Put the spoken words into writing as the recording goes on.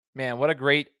Man, what a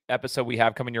great episode we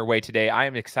have coming your way today. I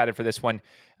am excited for this one.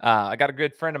 I got a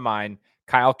good friend of mine,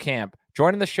 Kyle Kamp,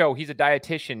 joining the show. He's a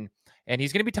dietitian, and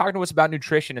he's going to be talking to us about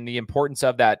nutrition and the importance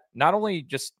of that, not only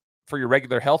just for your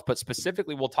regular health, but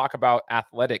specifically we'll talk about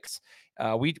athletics.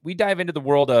 We dive into the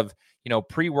world of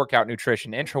pre-workout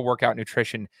nutrition, intra-workout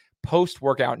nutrition,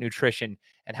 post-workout nutrition,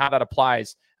 and how that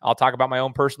applies. I'll talk about my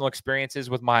own personal experiences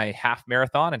with my half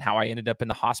marathon and how I ended up in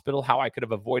the hospital, how I could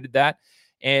have avoided that.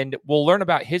 And we'll learn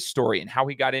about his story and how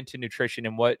he got into nutrition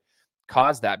and what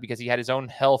caused that, because he had his own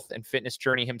health and fitness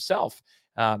journey himself.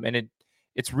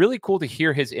 It's really cool to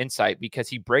hear his insight, because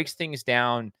he breaks things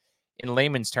down in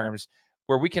layman's terms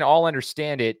where we can all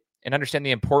understand it and understand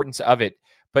the importance of it.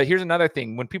 But here's another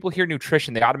thing. When people hear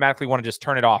nutrition, they automatically want to just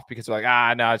turn it off because they're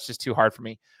like, no, it's just too hard for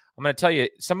me. I'm going to tell you,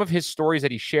 some of his stories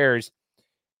that he shares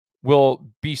will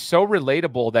be so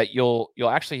relatable that you'll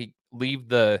actually leave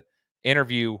the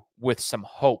interview with some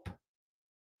hope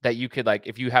that you could, like,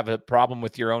 if you have a problem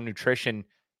with your own nutrition,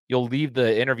 you'll leave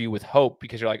the interview with hope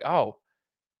because you're like, oh,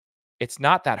 it's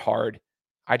not that hard.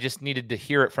 I just needed to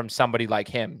hear it from somebody like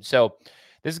him. So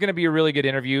this is going to be a really good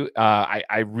interview.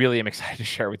 I really am excited to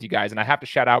share with you guys. And I have to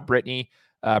shout out Brittany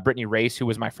Race, who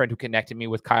was my friend who connected me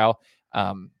with Kyle.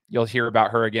 You'll hear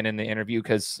about her again in the interview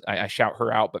because I shout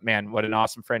her out. But man, what an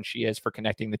awesome friend she is for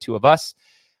connecting the two of us.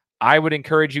 I would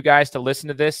encourage you guys to listen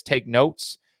to this, take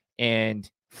notes, and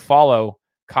follow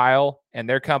Kyle and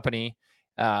their company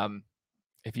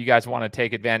if you guys want to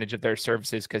take advantage of their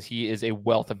services, because he is a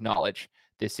wealth of knowledge.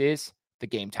 This is the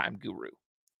Game Time Guru.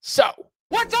 So,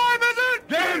 what time is it?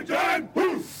 Game time!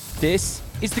 This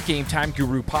is the Game Time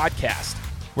Guru podcast,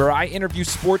 where I interview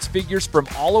sports figures from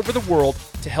all over the world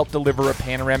to help deliver a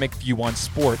panoramic view on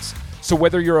sports. So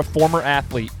whether you're a former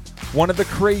athlete, one of the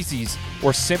crazies,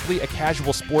 or simply a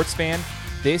casual sports fan,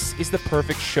 this is the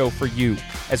perfect show for you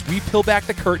as we peel back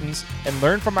the curtains and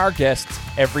learn from our guests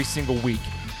every single week.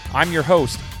 I'm your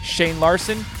host, Shane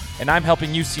Larson, and I'm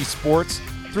helping you see sports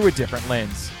through a different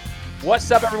lens. What's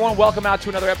up, everyone? Welcome out to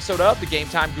another episode of the Game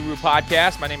Time Guru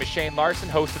podcast. My name is Shane Larson,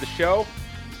 host of the show.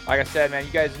 Like I said, man,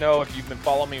 you guys know, if you've been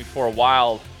following me for a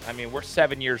while, I mean, we're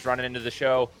 7 years running into the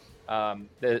show.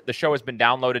 The show has been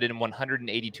downloaded in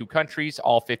 182 countries,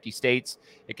 all 50 states.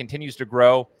 It continues to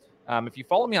grow. If you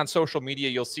follow me on social media,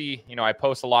 you'll see, I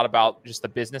post a lot about just the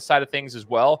business side of things, as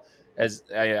well as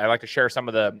I like to share some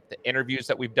of the interviews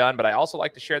that we've done, but I also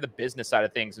like to share the business side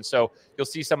of things. And so you'll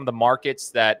see some of the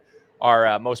markets that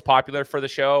are most popular for the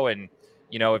show. And,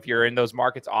 if you're in those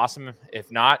markets, awesome.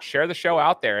 If not, share the show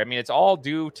out there. I mean, it's all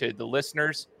due to the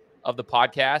listeners of the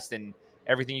podcast and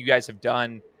everything you guys have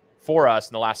done for us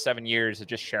in the last 7 years of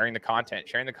just sharing the content,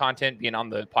 being on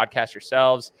the podcast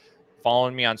yourselves,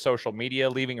 following me on social media,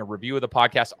 leaving a review of the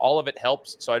podcast. All of it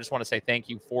helps. So I just want to say thank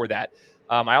you for that.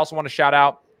 I also want to shout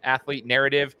out Athlete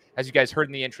Narrative. As you guys heard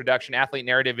in the introduction, Athlete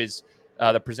Narrative is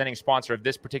the presenting sponsor of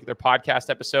this particular podcast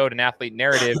episode. And Athlete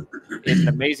Narrative is an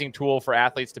amazing tool for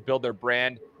athletes to build their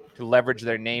brand, to leverage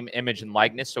their name, image, and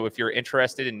likeness. So if you're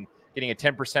interested in getting a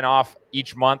 10% off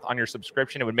each month on your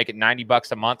subscription, it would make it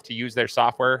 $90 a month to use their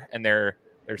software and their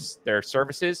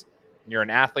services. You're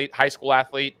an athlete, high school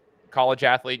athlete, college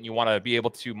athlete, and you want to be able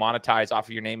to monetize off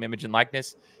of your name, image, and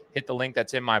likeness, hit the link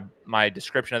that's in my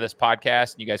description of this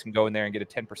podcast, and you guys can go in there and get a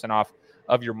 10% off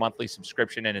of your monthly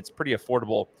subscription, and it's pretty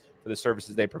affordable for the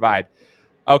services they provide.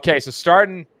 Okay, so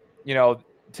starting,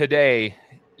 today,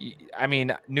 I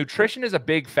mean, nutrition is a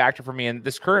big factor for me. And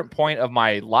this current point of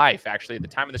my life, actually, at the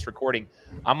time of this recording,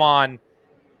 I'm on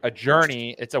a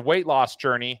journey. It's a weight loss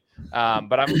journey,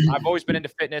 but I've always been into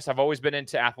fitness. I've always been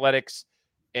into athletics,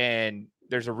 and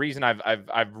there's a reason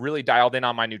I've really dialed in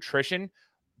on my nutrition.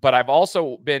 But I've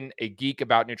also been a geek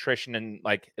about nutrition, and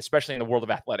especially in the world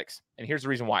of athletics. And here's the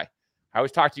reason why. I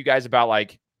always talk to you guys about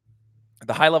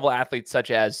the high level athletes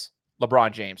such as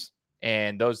LeBron James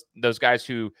and those guys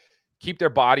who keep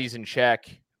their bodies in check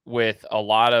with a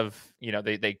lot of,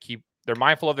 they're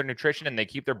mindful of their nutrition, and they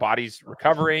keep their bodies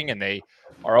recovering, and they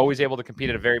are always able to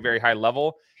compete at a very, very high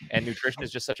level. And nutrition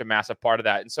is just such a massive part of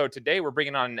that. And so today we're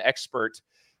bringing on an expert.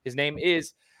 His name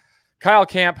is Kyle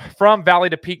Kamp from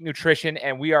Valley to Peak Nutrition,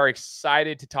 and we are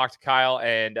excited to talk to Kyle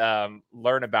and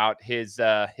learn about his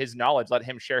knowledge. Let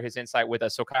him share his insight with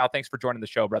us. So, Kyle, thanks for joining the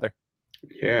show, brother.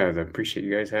 Yeah, I appreciate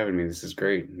you guys having me. This is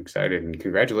great. I'm excited, and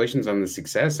congratulations on the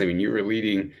success. I mean, you were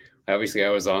leading. Obviously, I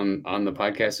was on the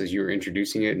podcast as you were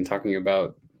introducing it and talking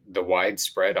about the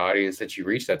widespread audience that you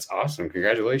reached. That's awesome.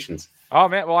 Congratulations. Oh,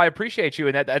 man. Well, I appreciate you.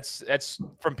 And that's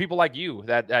from people like you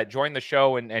that joined the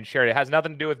show and shared it. It has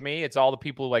nothing to do with me. It's all the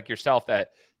people like yourself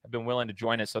that have been willing to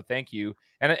join us. So thank you.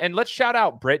 And let's shout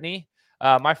out Brittany,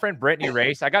 my friend Brittany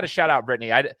Race. I got to shout out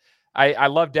Brittany. I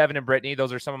love Devin and Brittany.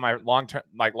 Those are some of my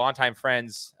longtime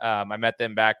friends. I met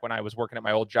them back when I was working at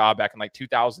my old job back in like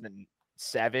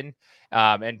 2007.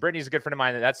 And Brittany's a good friend of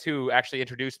mine. And that's who actually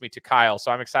introduced me to Kyle.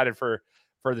 So I'm excited for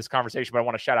this conversation, but I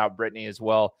want to shout out Brittany as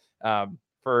well.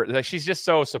 She's just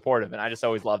so supportive, and I just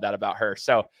always love that about her.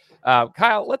 So,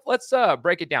 Kyle, let's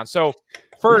break it down. So,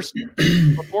 first,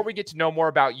 before we get to know more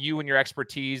about you and your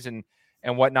expertise and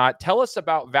whatnot, tell us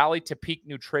about Valley to Peak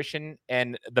Nutrition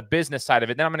and the business side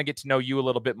of it. Then I'm going to get to know you a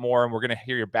little bit more, and we're going to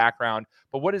hear your background.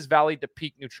 But what is Valley to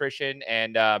Peak Nutrition,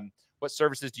 and what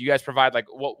services do you guys provide? Like,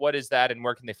 what is that, and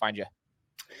where can they find you?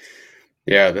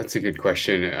 Yeah, that's a good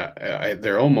question.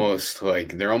 They're almost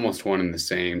one and the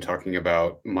same, talking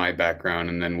about my background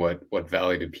and then what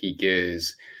Valley to Peak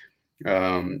is.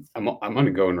 I'm going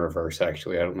to go in reverse,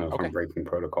 actually. I don't know if I'm breaking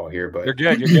protocol here, but You're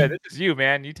good. This is you,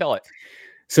 man. You tell it.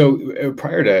 So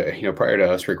prior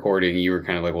to us recording, you were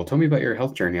kind of like, well, tell me about your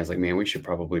health journey. I was like, man, we should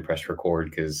probably press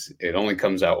record because it only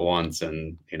comes out once.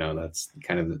 And, that's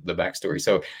kind of the backstory.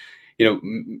 So,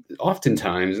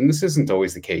 oftentimes, and this isn't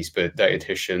always the case, but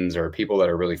dietitians or people that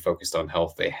are really focused on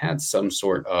health, they had some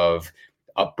sort of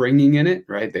upbringing in it,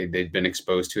 right? They'd been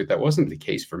exposed to it. That wasn't the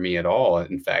case for me at all.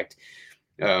 In fact,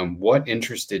 what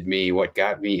interested me, what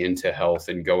got me into health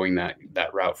and going that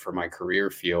route for my career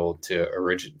field to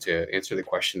answer the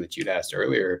question that you'd asked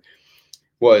earlier,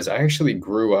 was I actually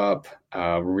grew up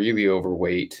really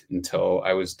overweight until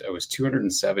I was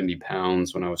 270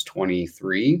 pounds when I was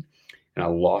 23. And I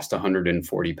lost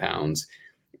 140 pounds.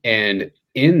 And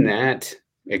in that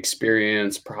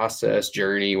experience, process,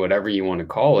 journey, whatever you want to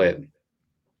call it,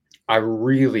 I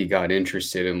really got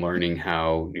interested in learning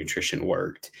how nutrition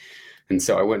worked. And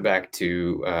so I went back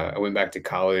to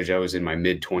college. I was in my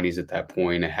mid-20s at that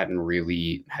point. I hadn't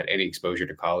really had any exposure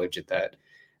to college at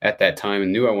that time,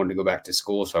 and knew I wanted to go back to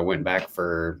school. So I went back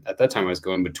at that time I was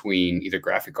going between either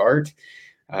graphic art,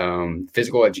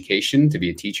 physical education to be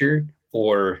a teacher,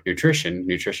 or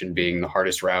nutrition being the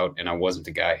hardest route. And I wasn't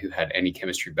a guy who had any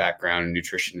chemistry background, and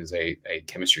nutrition is a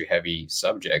chemistry heavy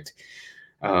subject.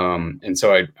 And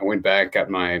so I went back, got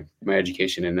my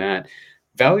education in that.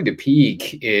 Valley to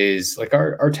Peak is like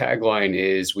our tagline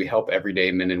is, we help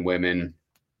everyday men and women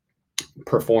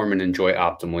perform and enjoy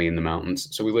optimally in the mountains.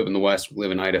 So we live in the West, we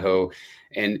live in Idaho,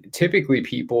 and typically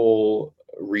people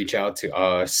reach out to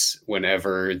us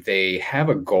whenever they have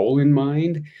a goal in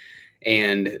mind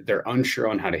and they're unsure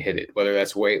on how to hit it, whether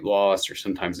that's weight loss, or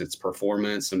sometimes it's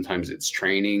performance, sometimes it's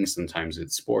training, sometimes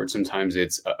it's sports, sometimes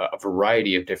it's a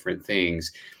variety of different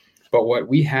things. But what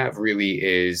we have really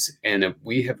is, and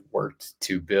we have worked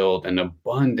to build an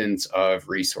abundance of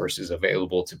resources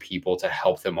available to people to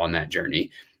help them on that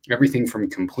journey. Everything from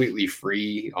completely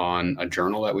free on a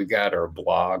journal that we've got, or a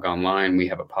blog online. We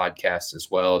have a podcast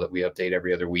as well that we update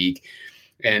every other week.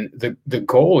 And the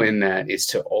goal in that is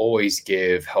to always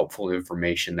give helpful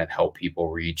information that help people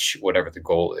reach whatever the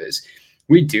goal is.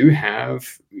 We do have,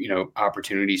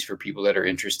 opportunities for people that are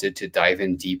interested to dive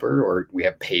in deeper, or we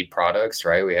have paid products,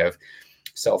 right? We have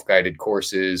self-guided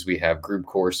courses. We have group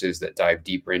courses that dive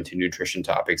deeper into nutrition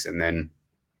topics. And then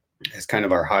as kind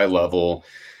of our high level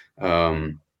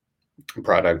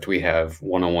product, we have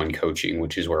one-on-one coaching,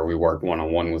 which is where we work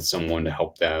one-on-one with someone to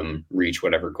help them reach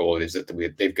whatever goal it is that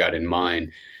they've got in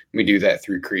mind. We do that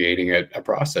through creating a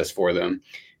process for them.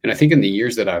 And I think in the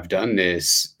years that I've done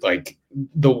this, like,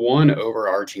 the one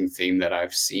overarching theme that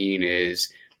I've seen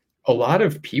is a lot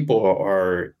of people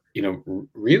are,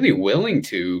 really willing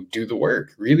to do the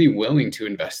work, really willing to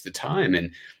invest the time.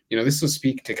 And, this will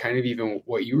speak to kind of even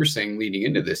what you were saying leading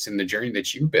into this, and the journey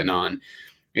that you've been on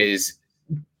is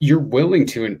you're willing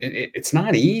to, and it's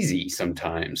not easy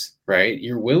sometimes, right?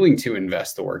 You're willing to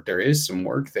invest the work. There is some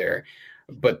work there.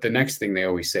 But the next thing they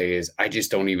always say is, I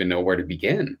just don't even know where to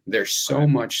begin. There's so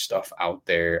much stuff out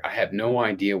there. I have no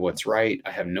idea what's right.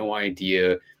 I have no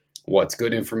idea what's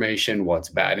good information, what's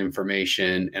bad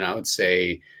information. And I would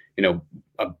say,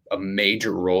 a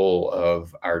major role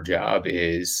of our job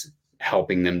is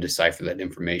helping them decipher that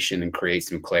information and create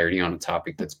some clarity on a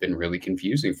topic that's been really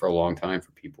confusing for a long time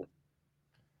for people.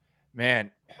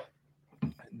 Man,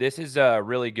 this is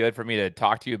really good for me to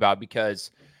talk to you about,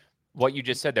 because what you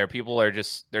just said there, people are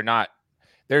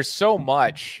there's so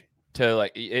much to,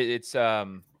 like, it's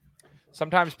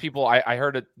sometimes people, I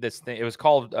heard this thing, it was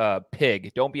called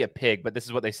PIG, don't be a pig, but this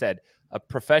is what they said: a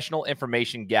professional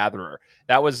information gatherer.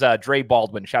 That was Dre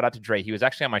Baldwin. Shout out to Dre. He was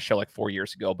actually on my show like 4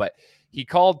 years ago, but he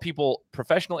called people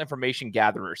professional information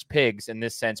gatherers, pigs, in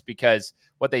this sense, because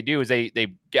what they do is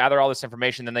they gather all this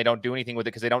information, then they don't do anything with it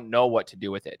because they don't know what to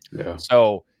do with it. Yeah.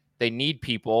 So they need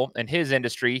people. In his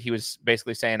industry, he was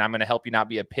basically saying, I'm going to help you not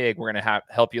be a pig. We're going to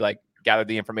help you, like, gather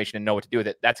the information and know what to do with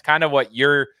it. That's kind of what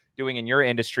you're doing in your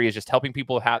industry, is just helping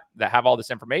people that have all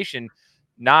this information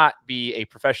not be a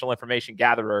professional information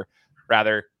gatherer,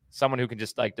 rather someone who can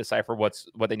just like decipher what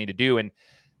they need to do. And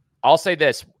I'll say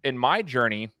this, in my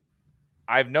journey,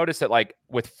 I've noticed that like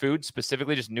with food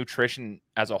specifically, just nutrition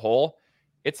as a whole,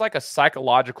 it's like a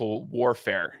psychological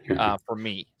warfare for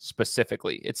me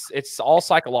specifically. It's all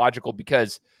psychological,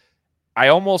 because I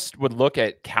almost would look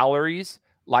at calories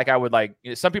like I would like,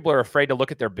 some people are afraid to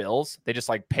look at their bills. They just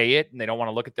like pay it and they don't want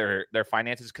to look at their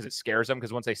finances because it scares them.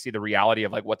 Because once they see the reality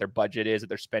of like what their budget is that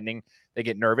they're spending, they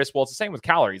get nervous. Well, it's the same with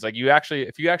calories. Like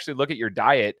if you actually look at your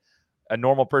diet, a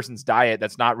normal person's diet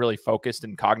that's not really focused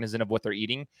and cognizant of what they're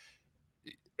eating,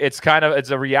 it's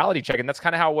a reality check. And that's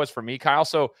kind of how it was for me, Kyle.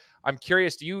 So I'm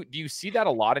curious, do you see that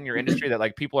a lot in your industry, that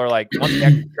like people are like, once they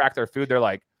actually track their food, they're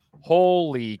like,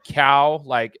 holy cow,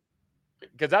 like,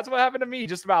 because that's what happened to me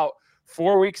just about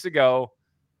 4 weeks ago.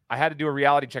 I had to do a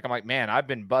reality check. I'm like, man, I've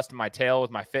been busting my tail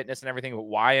with my fitness and everything, but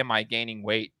why am I gaining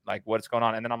weight? Like, what's going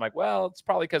on? And then I'm like, well, it's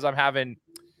probably because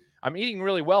I'm eating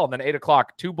really well. And then 8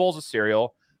 o'clock, 2 bowls of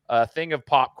cereal, a thing of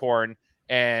popcorn,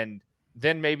 and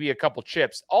then maybe a couple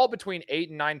chips, all between 8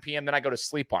 and 9 p.m. Then I go to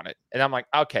sleep on it. And I'm like,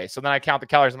 okay. So then I count the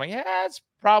calories. I'm like, yeah, that's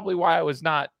probably why I was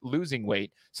not losing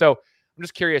weight. So I'm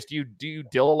just curious, do you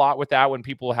deal a lot with that when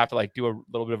people have to like do a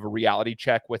little bit of a reality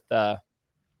check with the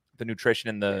nutrition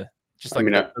and the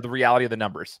reality of the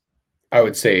numbers? I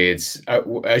would say it's,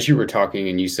 as you were talking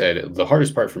and you said, the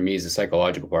hardest part for me is the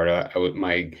psychological part.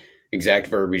 My exact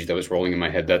verbiage that was rolling in my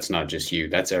head, that's not just you,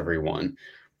 that's everyone,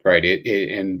 right?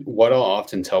 And what I'll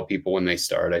often tell people when they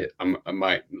start,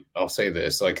 I'll say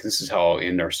this, like, this is how I'll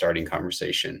end our starting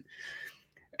conversation.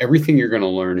 Everything you're going to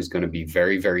learn is going to be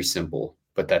very, very simple,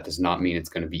 but that does not mean it's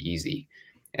going to be easy.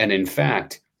 And in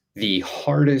fact, the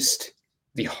hardest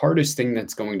thing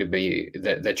that's going to be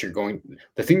the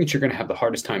thing that you're going to have the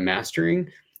hardest time mastering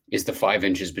is the 5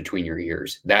 inches between your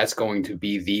ears. That's going to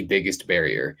be the biggest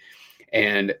barrier.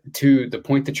 And to the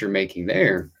point that you're making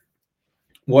there,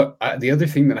 the other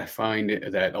thing that I find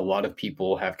that a lot of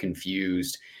people have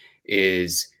confused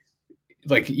is,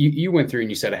 like, you went through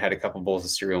and you said I had a couple bowls of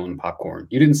cereal and popcorn.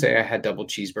 You didn't say I had double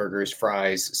cheeseburgers,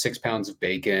 fries, 6 pounds of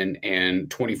bacon, and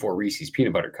 24 Reese's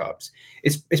peanut butter cups.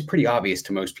 It's pretty obvious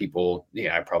to most people,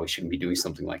 yeah, I probably shouldn't be doing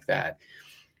something like that.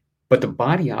 But the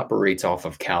body operates off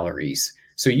of calories.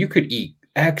 So you could eat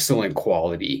excellent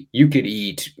quality. You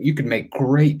could make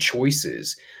great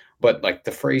choices. But like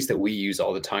the phrase that we use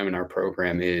all the time in our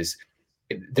program is,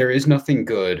 there is nothing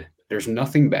good, there's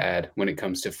nothing bad when it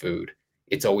comes to food.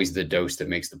 It's always the dose that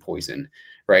makes the poison,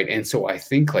 right? And so I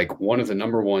think like one of the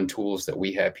number one tools that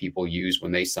we have people use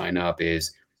when they sign up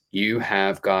is, you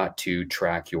have got to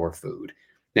track your food.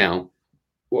 Now,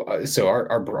 so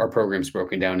our program's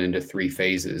broken down into 3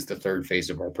 phases. The third phase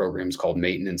of our program is called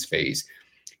maintenance phase.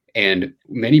 And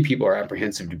many people are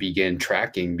apprehensive to begin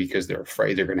tracking because they're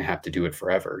afraid they're going to have to do it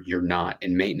forever. You're not.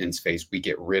 In maintenance phase, we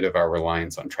get rid of our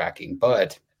reliance on tracking.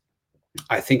 But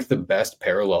I think the best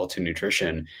parallel to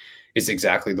nutrition is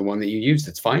exactly the one that you used.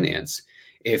 It's finance.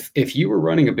 If you were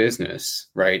running a business,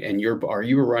 right, and you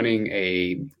were running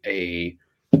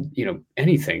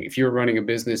anything, if you were running a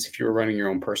business, if you were running your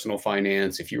own personal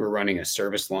finance, if you were running a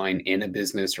service line in a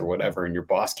business or whatever, and your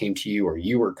boss came to you or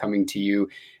you were coming to you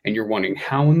and you're wondering,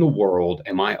 how in the world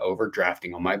am I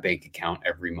overdrafting on my bank account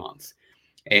every month?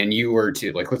 And you were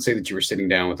to, like, let's say that you were sitting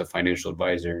down with a financial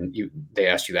advisor and they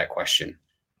asked you that question.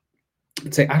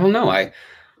 I'd say, I don't know.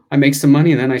 I make some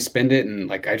money and then I spend it, and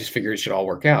like, I just figure it should all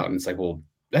work out. And it's like, well,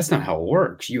 that's not how it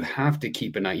works. You have to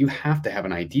you have to have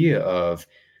an idea of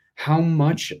how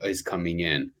much is coming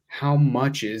in, how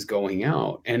much is going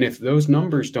out. And if those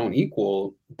numbers don't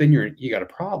equal, then you got a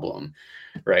problem,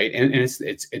 right? And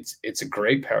it's a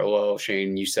great parallel,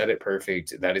 Shane. You said it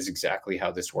perfect. That is exactly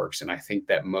how this works. And I think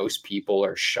that most people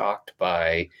are shocked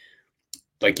by,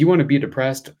 like, you want to be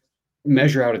depressed,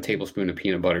 measure out a tablespoon of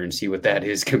peanut butter and see what that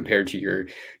is compared to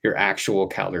your actual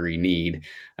calorie need.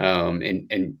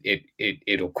 And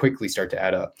it'll quickly start to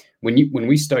add up. When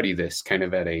we study this kind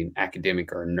of at an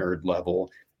academic or nerd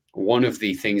level, one of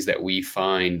the things that we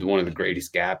find, one of the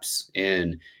greatest gaps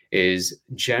in, is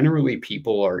generally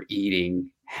people are eating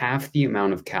half the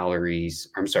amount of calories.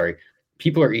 I'm sorry,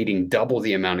 people are eating double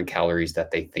the amount of calories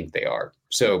that they think they are.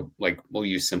 So, like, we'll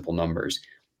use simple numbers.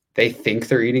 They think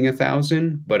they're eating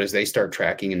 1,000, but as they start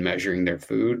tracking and measuring their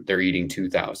food, they're eating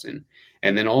 2,000.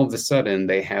 And then all of a sudden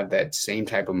they have that same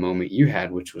type of moment you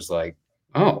had, which was like,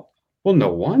 oh, well,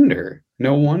 no wonder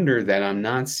that I'm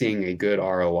not seeing a good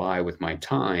ROI with my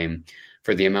time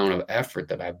for the amount of effort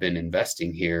that I've been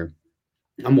investing here.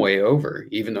 I'm way over,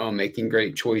 even though I'm making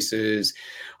great choices.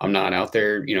 I'm not out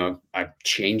there, I've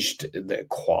changed the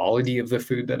quality of the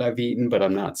food that I've eaten, but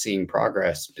I'm not seeing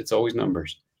progress. It's always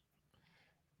numbers.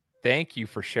 Thank you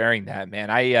for sharing that, man.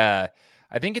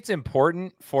 I think it's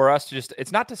important for us to just,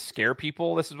 it's not to scare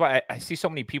people. This is why I see so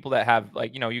many people that have,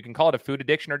 like, you can call it a food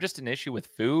addiction or just an issue with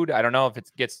food. I don't know if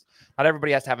not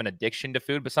everybody has to have an addiction to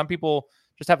food, but some people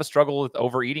just have a struggle with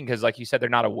overeating because, like you said, they're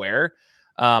not aware.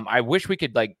 I wish we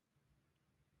could like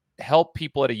help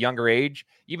people at a younger age,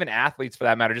 even athletes for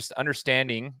that matter, just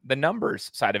understanding the numbers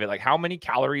side of it, like how many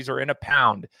calories are in a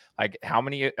pound, like how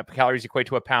many calories equate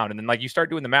to a pound. And then like you start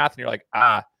doing the math and you're like,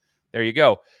 there you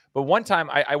go. But one time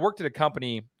I worked at a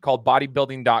company called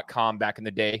bodybuilding.com back in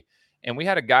the day. And we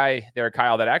had a guy there,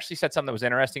 Kyle, that actually said something that was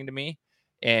interesting to me.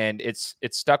 And it's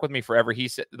stuck with me forever. He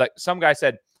said, like, some guy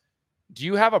said, do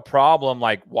you have a problem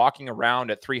like walking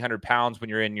around at 300 pounds when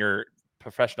you're in your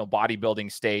professional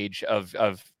bodybuilding stage of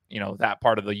that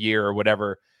part of the year or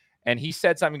whatever? And he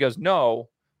said something, he goes, no,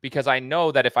 because I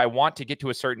know that if I want to get to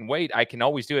a certain weight, I can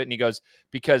always do it. And he goes,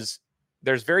 because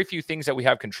there's very few things that we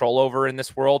have control over in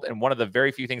this world. And one of the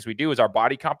very few things we do is our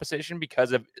body composition,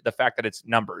 because of the fact that it's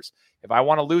numbers. If I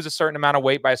want to lose a certain amount of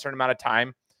weight by a certain amount of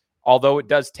time, although it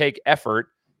does take effort,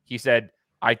 he said,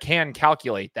 I can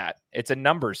calculate that. It's a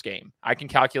numbers game. I can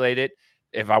calculate it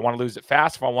if I want to lose it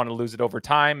fast, if I want to lose it over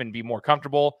time and be more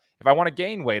comfortable. If I want to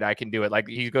gain weight, I can do it. Like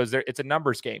he goes there, it's a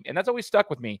numbers game. And that's always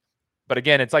stuck with me. But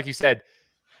again, it's like you said,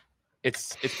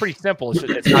 it's pretty simple.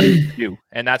 It's not easy to do.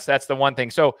 And that's the one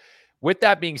thing. So with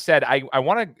that being said, I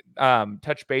want to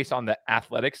touch base on the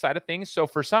athletic side of things. So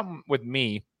for something with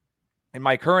me in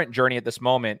my current journey at this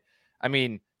moment, I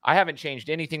mean, I haven't changed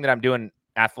anything that I'm doing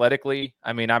athletically.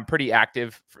 I mean, I'm pretty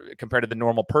active compared to the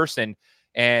normal person.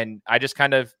 And I just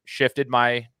kind of shifted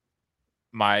my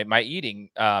eating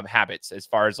habits as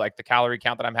far as like the calorie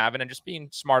count that I'm having and just being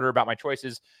smarter about my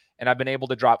choices. And I've been able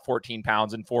to drop 14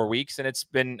 pounds in 4 weeks, and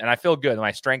and I feel good.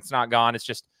 My strength's not gone.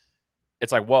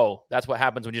 It's like, whoa, that's what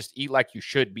happens when you just eat like you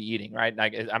should be eating, right?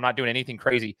 Like I'm not doing anything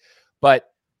crazy, but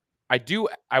I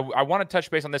want to touch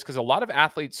base on this because a lot of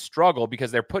athletes struggle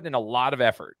because they're putting in a lot of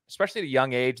effort, especially at a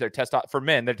young age. For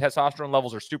men, their testosterone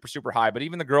levels are super, super high, but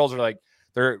even the girls are like,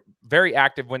 they're very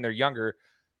active when they're younger,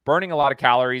 burning a lot of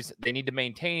calories. They need to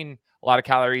maintain a lot of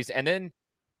calories. And then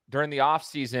during the off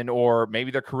season, or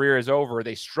maybe their career is over,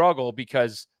 they struggle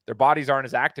because their bodies aren't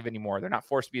as active anymore. They're not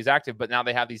forced to be as active, but now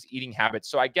they have these eating habits.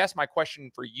 So I guess my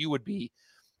question for you would be,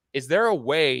 is there a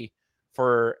way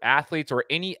for athletes or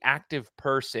any active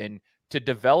person to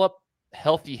develop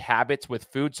healthy habits with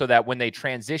food so that when they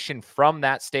transition from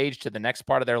that stage to the next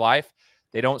part of their life,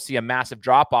 they don't see a massive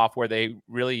drop off where they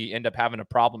really end up having a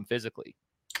problem physically?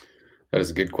 That is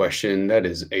a good question. That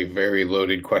is a very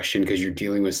loaded question because you're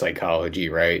dealing with psychology,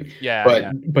 right? Yeah, But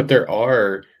yeah. but there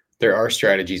are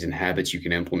strategies and habits you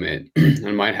can implement.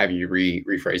 I might have you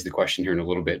rephrase the question here in a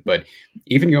little bit, but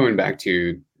even going back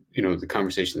to the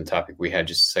conversation, the topic we had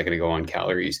just a second ago on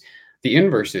calories, the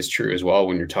inverse is true as well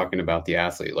when you're talking about the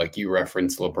athlete. Like you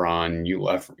referenced LeBron,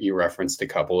 you referenced a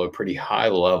couple of pretty high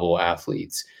level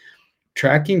athletes.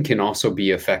 Tracking can also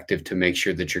be effective to make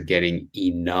sure that you're getting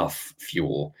enough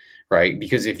fuel, right?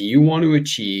 Because if you want to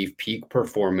achieve peak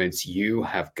performance, you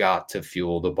have got to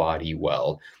fuel the body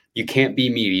well. You can't be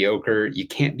mediocre, you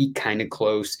can't be kind of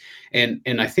close. And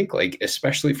I think, like,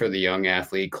 especially for the young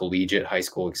athlete, collegiate, high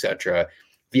school, etc.,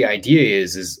 the idea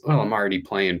is well, I'm already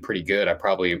playing pretty good. I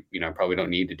probably don't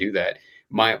need to do that.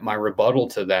 My rebuttal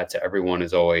to that to everyone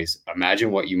is always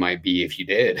imagine what you might be if you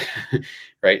did.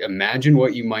 Right? Imagine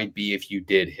what you might be if you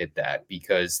did hit that,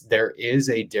 because there is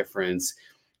a difference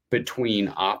between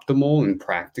optimal and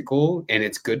practical. And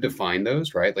it's good to find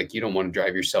those, right? Like you don't want to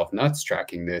drive yourself nuts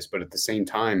tracking this, but at the same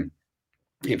time,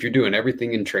 if you're doing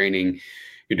everything in training,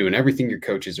 you're doing everything your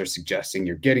coaches are suggesting,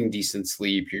 you're getting decent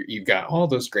sleep, you've got all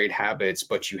those great habits,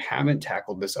 but you haven't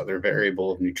tackled this other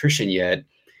variable of nutrition yet,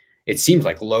 it seems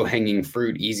like low hanging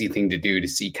fruit, easy thing to do to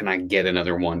see, can I get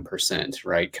another 1%,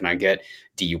 right? Can I get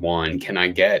D1? Can I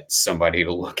get somebody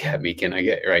to look at me? Can I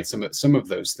get, right? Some of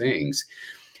those things.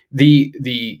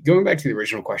 The going back to the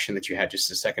original question that you had just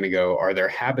a second ago, are there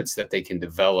habits that they can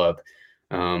develop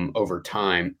over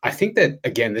time? I think that,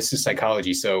 again, this is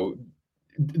psychology. So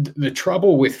the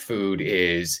trouble with food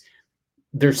is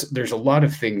there's a lot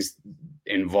of things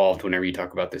involved whenever you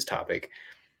talk about this topic.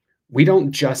 We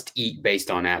don't just eat based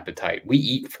on appetite. We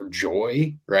eat for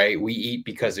joy, right? We eat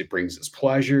because it brings us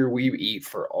pleasure. We eat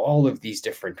for all of these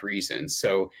different reasons.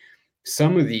 So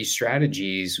some of these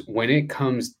strategies, when it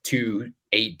comes to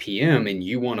 8 p.m. and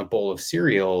you want a bowl of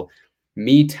cereal,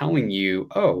 me telling you,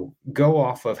 oh, go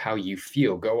off of how you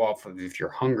feel, go off of if you're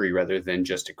hungry rather than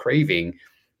just a craving,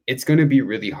 it's going to be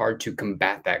really hard to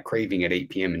combat that craving at 8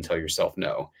 p.m. and tell yourself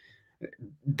no.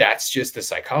 That's just the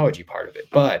psychology part of it.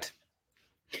 But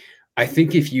I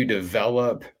think if you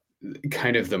develop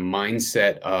kind of the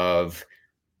mindset of,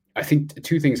 I think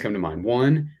two things come to mind.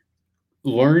 One,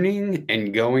 learning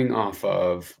and going off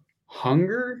of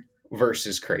hunger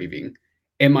versus craving.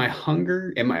 Am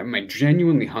I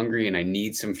genuinely hungry and I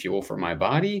need some fuel for my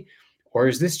body? Or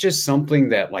is this just something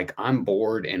that like I'm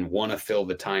bored and want to fill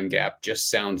the time gap just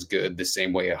sounds good the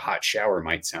same way a hot shower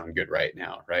might sound good right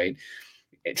now, right?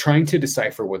 Trying to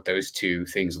decipher what those two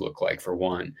things look like for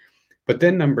one. But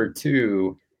then number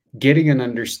two, getting an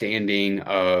understanding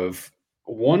of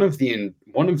one of the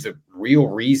real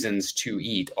reasons to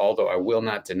eat, although I will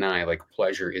not deny like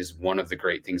pleasure is one of the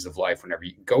great things of life. Whenever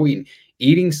you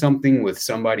eating something with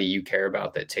somebody you care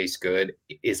about that tastes good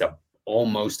is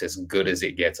almost as good as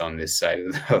it gets on this side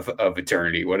of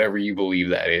eternity, whatever you believe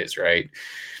that is, right?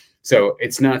 So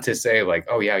it's not to say like,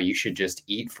 oh yeah, you should just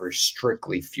eat for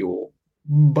strictly fuel,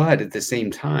 but at the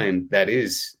same time, that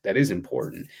is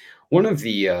important. One of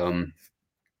the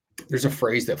there's a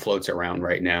phrase that floats around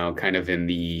right now, kind of in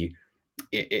the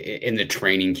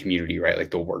training community, right?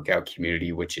 Like the workout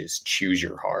community, which is choose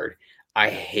your hard. I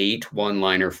hate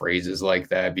one-liner phrases like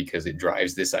that because it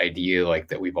drives this idea like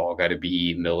that we've all got to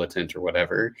be militant or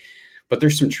whatever. But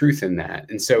there's some truth in that.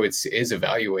 And so it is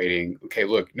evaluating, okay,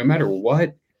 look, no matter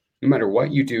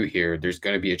what you do here, there's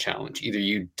going to be a challenge. Either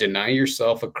you deny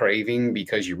yourself a craving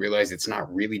because you realize it's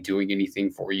not really doing anything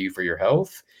for you for your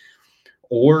health,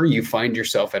 or you find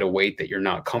yourself at a weight that you're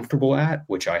not comfortable at,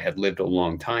 which I had lived a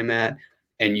long time at,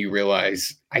 and you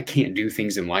realize I can't do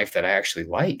things in life that I actually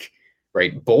like,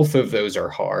 right? Both of those are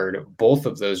hard. Both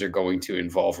of those are going to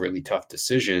involve really tough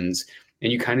decisions.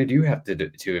 And you kind of do have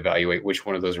to evaluate which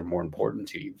one of those are more important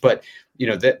to you. But,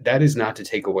 that is not to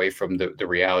take away from the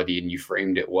reality, and you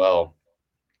framed it well.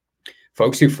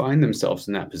 Folks who find themselves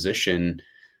in that position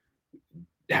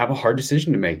have a hard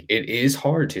decision to make. It is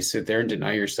hard to sit there and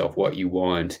deny yourself what you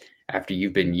want after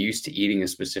you've been used to eating a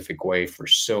specific way for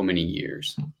so many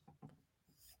years.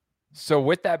 So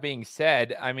with that being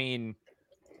said, I mean,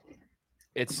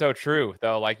 it's so true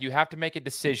though. Like you have to make a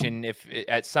decision if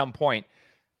at some point.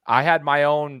 I had my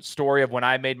own story of when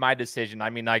I made my decision.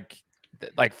 I mean,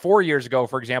 like 4 years ago,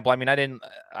 for example, I mean,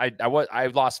 I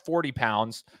lost 40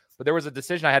 pounds, but there was a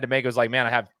decision I had to make. It was like, man,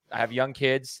 I have young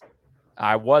kids.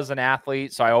 I was an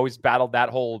athlete, so I always battled that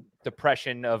whole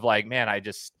depression of like, man, I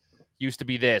just used to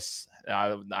be this.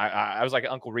 I was like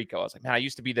Uncle Rico. I was like, man, I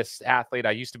used to be this athlete.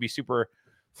 I used to be super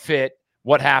fit.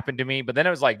 What happened to me? But then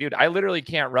it was like, dude, I literally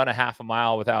can't run a half a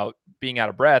mile without being out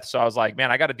of breath. So I was like,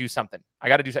 man, I got to do something.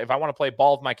 If I want to play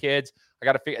ball with my kids, I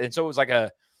got to figure. And so it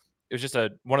was just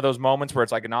one of those moments where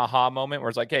it's like an aha moment where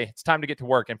it's like, hey, it's time to get to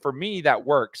work. And for me, that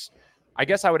works. I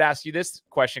guess I would ask you this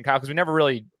question, Kyle, because we never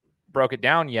really broke it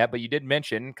down yet, but you did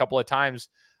mention a couple of times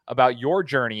about your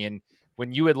journey and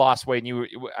when you had lost weight and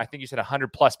I think you said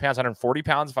 100 plus pounds, 140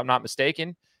 pounds, if I'm not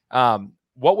mistaken.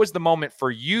 What was the moment for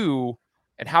you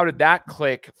and how did that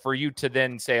click for you to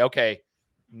then say, okay,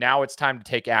 now it's time to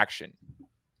take action?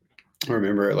 I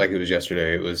remember it like it was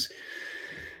yesterday. It was,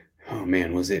 oh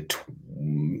man, was it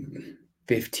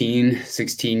 15,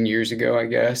 16 years ago, I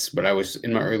guess, but I was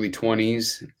in my early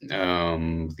 20s.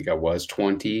 I think I was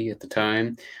 20 at the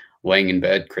time, laying in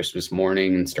bed Christmas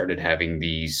morning and started having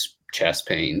these chest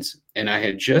pains. And I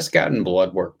had just gotten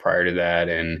blood work prior to that.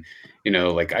 And,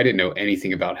 like I didn't know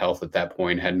anything about health at that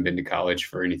point, hadn't been to college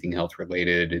for anything health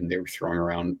related. And they were throwing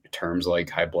around terms like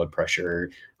high blood pressure,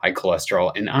 high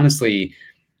cholesterol. And honestly,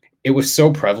 it was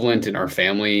so prevalent in our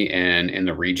family and in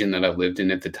the region that I lived in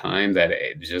at the time that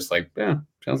it was just like, yeah,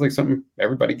 sounds like something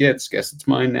everybody gets. Guess it's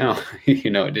mine now. It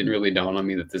didn't really dawn on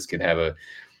me that this could have a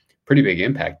pretty big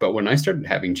impact. But when I started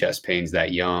having chest pains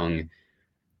that young,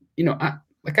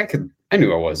 I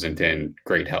knew I wasn't in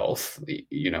great health.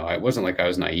 I wasn't like I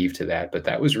was naive to that, but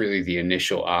that was really the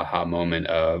initial aha moment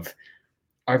of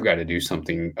I've got to do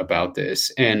something about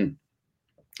this. And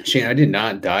Shane, I did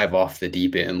not dive off the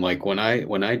deep end. Like when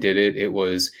I did it, it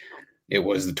was the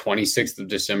 26th of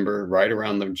December, right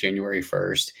around the January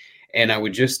 1st. And I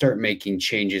would just start making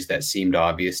changes that seemed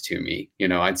obvious to me.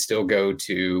 I'd still go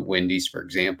to Wendy's, for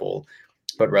example,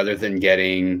 but rather than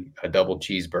getting a double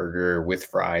cheeseburger with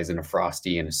fries and a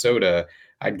Frosty and a soda,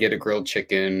 I'd get a grilled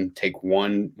chicken, take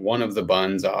one of the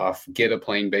buns off, get a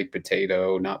plain baked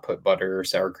potato, not put butter or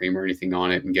sour cream or anything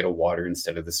on it, and get a water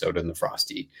instead of the soda and the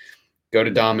Frosty. Go to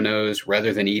Domino's.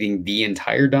 Rather than eating the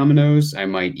entire Domino's, I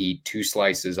might eat 2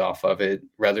 slices off of it.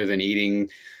 Rather than eating,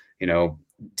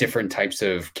 different types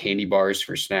of candy bars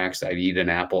for snacks. I'd eat an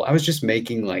apple. I was just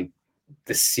making like,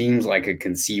 this seems like a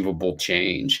conceivable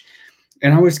change.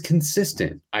 And I was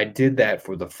consistent. I did that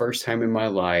for the first time in my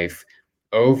life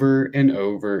over and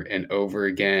over and over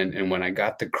again. And when I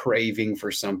got the craving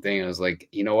for something, I was like,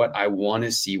 you know what? I want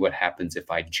to see what happens if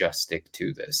I just stick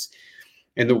to this.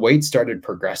 And the weight started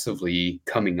progressively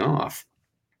coming off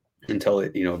until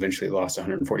it, eventually lost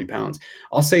 140 pounds.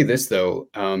 I'll say this though,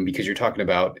 because you're talking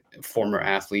about former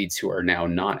athletes who are now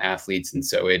not athletes. And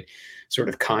so it sort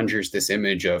of conjures this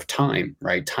image of time,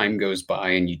 right? Time goes by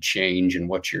and you change, and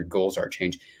what your goals are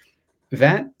change.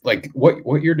 That, like,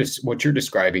 what you're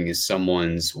describing is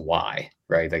someone's why,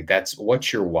 right? Like, that's,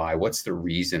 what's your why? What's the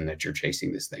reason that you're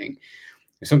chasing this thing?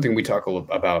 Something we talk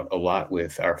about a lot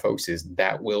with our folks is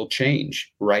that will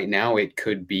change. Right now, it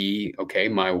could be, okay,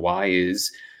 my why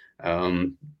is,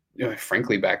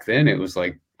 frankly, back then it was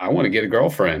like, I want to get a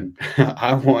girlfriend.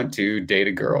 I want to date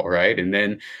a girl, right? And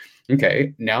then,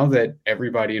 okay, now that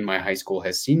everybody in my high school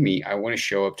has seen me, I want to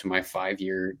show up to my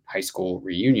 5-year high school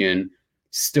reunion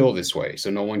still this way. So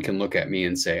no one can look at me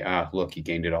and say, look, you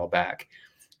gained it all back.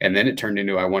 And then it turned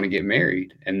into, I want to get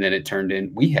married. And then it turned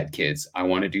in, we had kids. I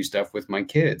want to do stuff with my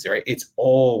kids, right? It's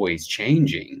always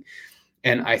changing.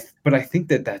 But I think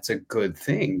that that's a good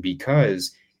thing,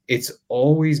 because it's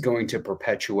always going to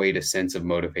perpetuate a sense of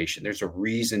motivation. There's a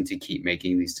reason to keep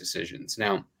making these decisions.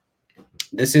 Now,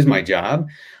 this is my job.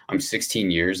 I'm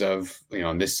 16 years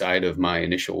on this side of my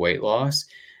initial weight loss.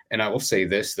 And I will say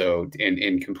this, though,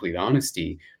 in complete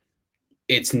honesty,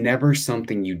 it's never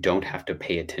something you don't have to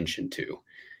pay attention to.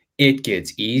 It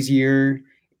gets easier.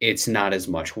 It's not as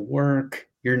much work.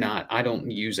 I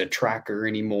don't use a tracker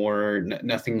anymore.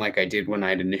 Nothing like I did when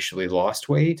I'd initially lost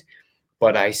weight,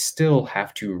 but I still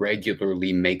have to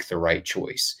regularly make the right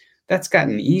choice. That's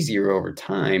gotten easier over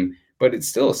time, but it's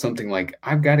still something like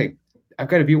I've got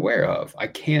to be aware of. I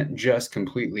can't just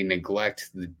completely neglect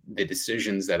the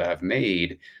decisions that I've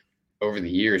made over the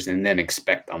years and then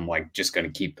expect I'm like just going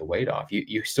to keep the weight off.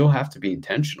 You still have to be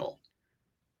intentional.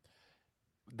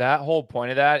 That whole point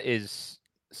of that is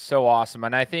so awesome.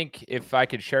 And I think if I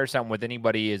could share something with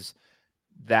anybody is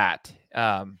that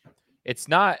it's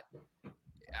not,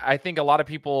 I think a lot of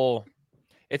people,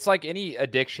 it's like any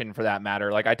addiction for that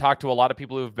matter. Like, I talk to a lot of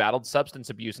people who've battled substance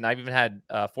abuse, and I've even had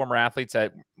former athletes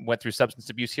that went through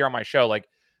substance abuse here on my show, like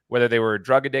whether they were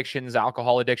drug addictions,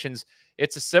 alcohol addictions.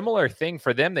 It's a similar thing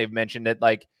for them. They've mentioned that,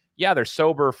 like, yeah, they're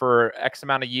sober for X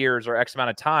amount of years or X amount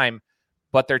of time,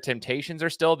 but their temptations are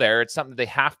still there. It's something they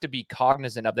have to be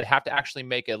cognizant of. They have to actually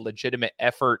make a legitimate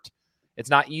effort. It's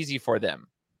not easy for them.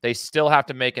 They still have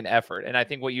to make an effort. And I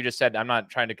think what you just said, I'm not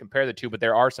trying to compare the two, but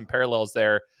there are some parallels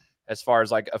there as far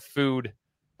as like a food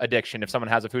addiction. If someone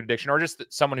has a food addiction, or just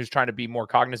someone who's trying to be more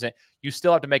cognizant, you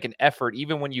still have to make an effort.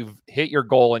 Even when you've hit your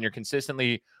goal and you're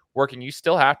consistently working, you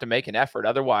still have to make an effort.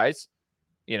 Otherwise,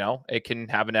 it can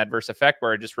have an adverse effect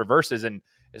where it just reverses, and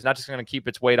it's not just going to keep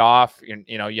its weight off.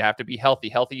 You have to be healthy.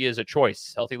 Healthy is a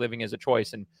choice. Healthy living is a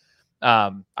choice. And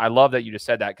I love that you just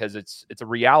said that, because it's a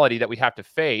reality that we have to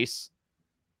face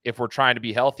if we're trying to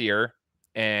be healthier.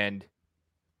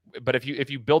 But if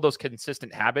you build those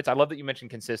consistent habits, I love that you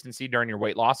mentioned consistency during your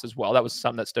weight loss as well. That was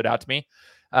something that stood out to me.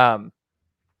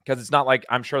 Because it's not like,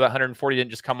 I'm sure that 140 didn't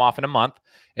just come off in a month.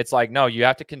 It's like, no, you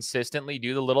have to consistently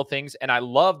do the little things. And I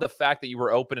love the fact that you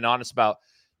were open and honest about,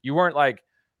 you weren't like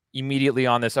immediately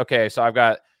on this, okay, so I've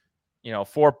got,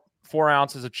 4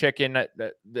 ounces of chicken and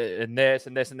this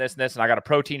and this and this and this, and I got a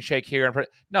protein shake here.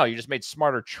 No, you just made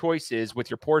smarter choices with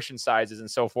your portion sizes and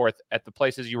so forth at the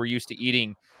places you were used to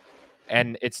eating.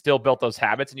 And it still built those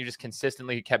habits, and you just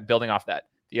consistently kept building off that.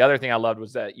 The other thing I loved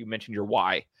was that you mentioned your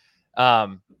why.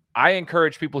 I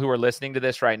encourage people who are listening to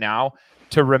this right now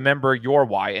to remember your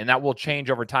why, and that will change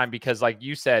over time, because like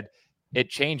you said, it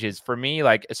changes. For me,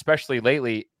 like, especially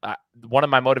lately, one of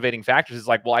my motivating factors is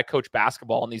like, well, I coach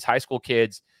basketball, and these high school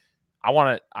kids, I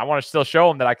want to still show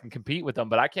them that I can compete with them,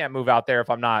 but I can't move out there if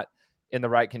I'm not in the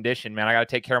right condition, man. I got to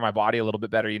take care of my body a little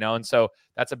bit better, And so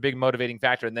that's a big motivating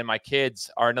factor. And then my kids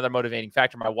are another motivating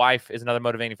factor. My wife is another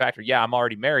motivating factor. Yeah, I'm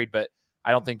already married, but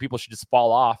I don't think people should just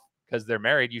fall off because they're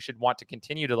married. You should want to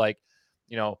continue to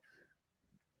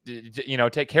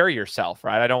take care of yourself,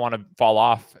 right? I don't want to fall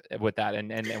off with that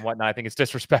and whatnot. I think it's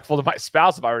disrespectful to my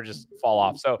spouse if I were to just fall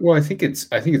off. So, well, I think it's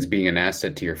being an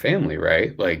asset to your family,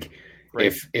 right? Like,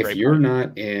 if you're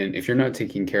not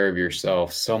taking care of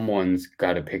yourself, someone's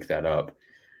got to pick that up,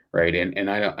 right? And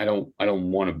I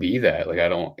don't want to be that. Like, I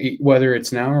don't, whether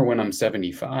it's now or when I'm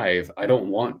 75, I don't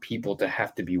want people to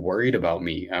have to be worried about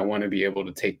me. I want to be able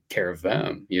to take care of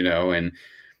them, And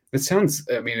it sounds,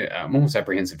 I'm almost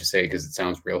apprehensive to say, because it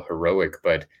sounds real heroic,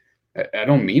 but I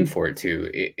don't mean for it to.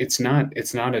 It's not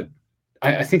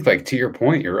I think, like, to your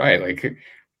point, you're right. Like,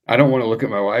 I don't want to look at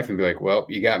my wife and be like, well,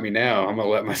 you got me now. I'm gonna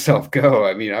let myself go.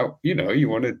 I mean, you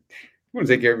want to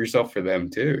take care of yourself for them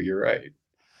too. You're right.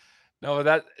 No,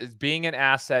 that is being an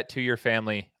asset to your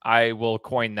family. I will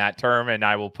coin that term and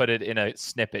I will put it in a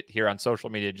snippet here on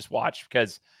social media. Just watch,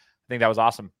 because I think that was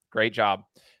awesome. Great job.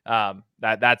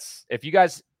 That's if you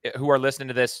guys who are listening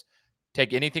to this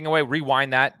take anything away,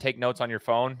 rewind that, take notes on your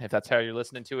phone if that's how you're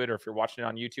listening to it, or if you're watching it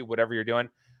on YouTube, whatever you're doing.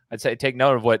 I'd say take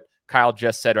note of what Kyle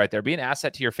just said right there. Be an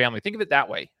asset to your family. Think of it that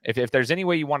way. If there's any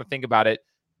way you want to think about it,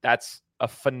 that's a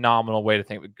phenomenal way to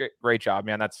think. Great job,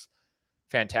 man. That's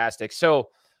fantastic. So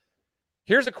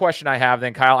here's a question I have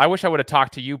then, Kyle. I wish I would have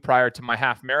talked to you prior to my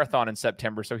half marathon in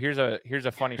September. So here's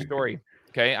a funny story.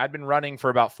 Okay. I'd been running for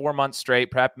about 4 months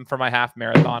straight, prepping for my half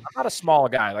marathon. I'm not a small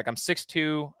guy. Like, I'm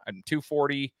 6'2", I'm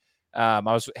 240. I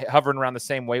was hovering around the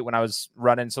same weight when I was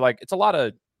running. So, like, it's a lot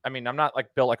of, I mean, I'm not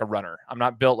like built like a runner. I'm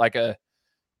built like a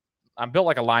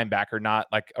linebacker, not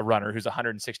like a runner who's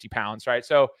 160 pounds. Right.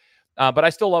 So, but I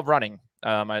still love running.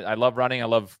 I love running. I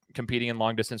love competing in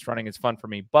long distance running. It's fun for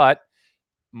me. But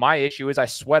my issue is I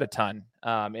sweat a ton.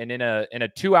 And in a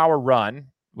 2-hour run,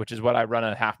 which is what I run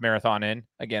a half marathon in.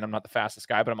 Again, I'm not the fastest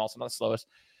guy, but I'm also not the slowest.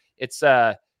 It's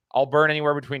I'll burn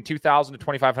anywhere between 2,000 to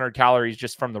 2,500 calories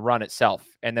just from the run itself.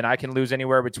 And then I can lose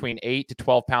anywhere between 8 to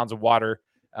 12 pounds of water.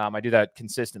 I do that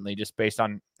consistently just based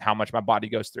on how much my body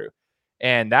goes through.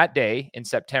 And that day in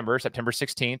September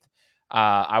 16th,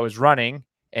 I was running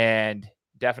and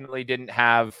definitely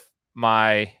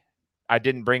I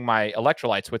didn't bring my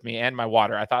electrolytes with me and my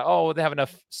water. I thought, oh, they have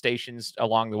enough stations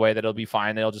along the way that it'll be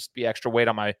fine. They'll just be extra weight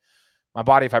on my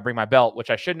body if I bring my belt, which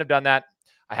I shouldn't have done that.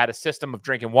 I had a system of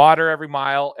drinking water every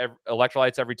mile,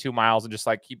 electrolytes every 2 miles, and just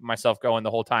like keeping myself going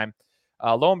the whole time.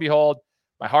 Lo and behold,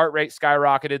 my heart rate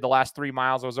skyrocketed the last 3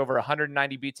 miles. I was over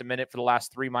 190 beats a minute for the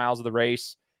last 3 miles of the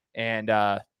race. And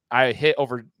I hit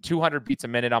over 200 beats a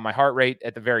minute on my heart rate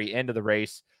at the very end of the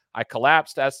race. I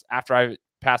collapsed after I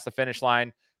passed the finish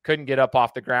line. Couldn't get up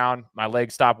off the ground. My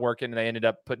legs stopped working, and they ended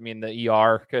up putting me in the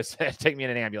ER because they had to take me in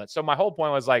an ambulance. So my whole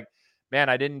point was like, man,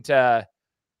 I didn't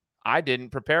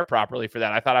prepare properly for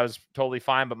that. I thought I was totally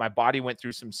fine, but my body went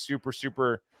through some super,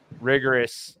 super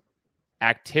rigorous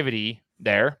activity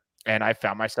there, and I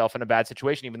found myself in a bad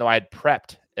situation, even though I had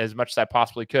prepped as much as I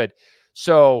possibly could.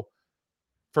 So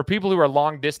for people who are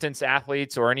long distance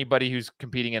athletes or anybody who's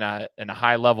competing in a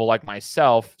high level like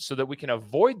myself, so that we can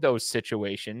avoid those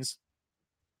situations,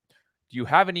 do you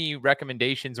have any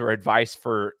recommendations or advice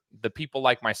for the people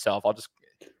like myself?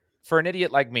 For an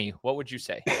idiot like me, what would you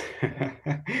say?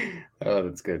 Oh,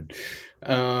 that's good.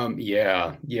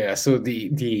 Yeah. So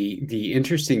the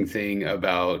interesting thing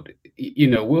about,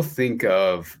 we'll think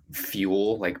of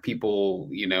fuel, like people,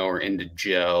 are into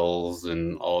gels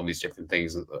and all of these different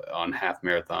things on half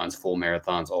marathons, full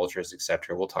marathons, ultras,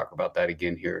 etc. We'll talk about that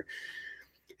again here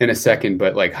in a second,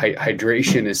 but like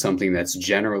hydration is something that's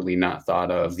generally not thought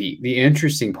of. The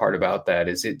interesting part about that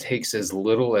is it takes as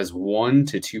little as 1%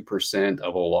 to 2%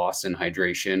 of a loss in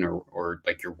hydration, or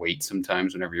like your weight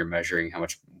sometimes whenever you're measuring how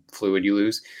much fluid you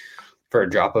lose, for a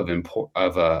drop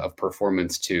of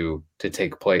performance to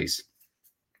take place.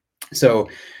 So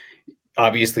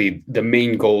obviously the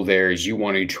main goal there is you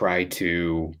want to try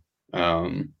to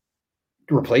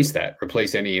replace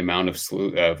any amount of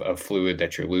fluid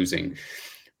that you're losing.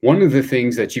 One of the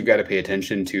things that you've got to pay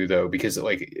attention to, though, because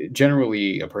like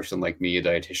generally a person like me, a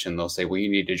dietitian, they'll say, well, you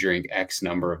need to drink X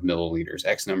number of milliliters,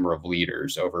 X number of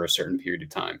liters over a certain period of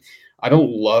time. I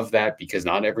don't love that, because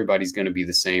not everybody's going to be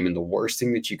the same. And the worst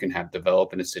thing that you can have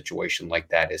develop in a situation like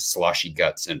that is sloshy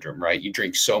gut syndrome, right? You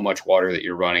drink so much water that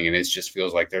you're running and it just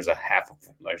feels like there's a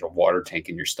water tank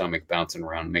in your stomach bouncing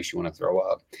around. It makes you want to throw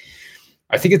up.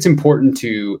 I think it's important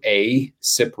to A,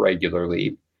 sip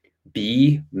regularly.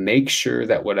 B, make sure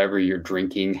that whatever you're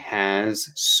drinking has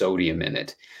sodium in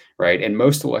it, right? And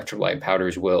most electrolyte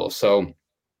powders will. So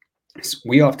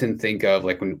we often think of,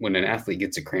 like, when an athlete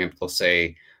gets a cramp, they'll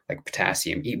say like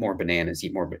potassium, eat more bananas,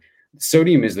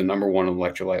 sodium is the number one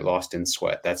electrolyte lost in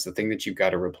sweat. That's the thing that you've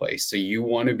got to replace. So you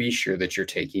want to be sure that you're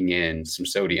taking in some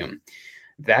sodium.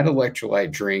 That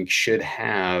electrolyte drink should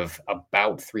have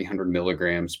about 300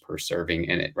 milligrams per serving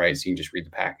in it, right? So you can just read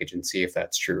the package and see if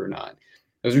that's true or not.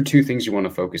 Those are two things you want to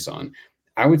focus on.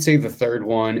 I would say the third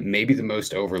one, maybe the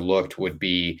most overlooked, would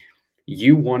be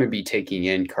you want to be taking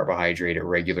in carbohydrate at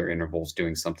regular intervals,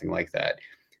 doing something like that.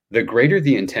 The greater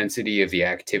the intensity of the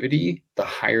activity, the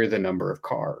higher the number of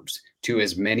carbs, to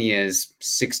as many as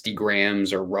 60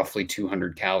 grams or roughly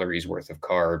 200 calories worth of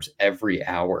carbs every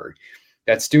hour.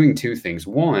 That's doing two things.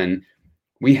 One,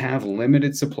 We have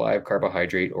limited supply of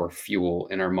carbohydrate or fuel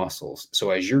in our muscles.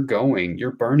 So as you're going,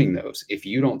 you're burning those. If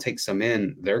you don't take some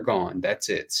in, they're gone. That's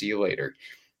it. See you later.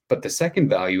 But the second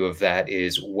value of that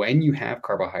is when you have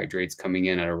carbohydrates coming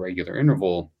in at a regular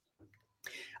interval,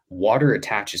 water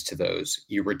attaches to those.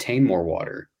 You retain more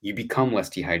water. You become less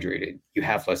dehydrated. You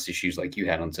have less issues like you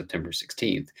had on September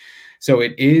 16th. So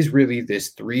it is really this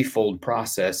threefold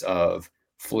process of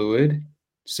fluid,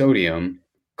 sodium,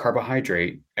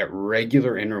 carbohydrate at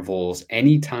regular intervals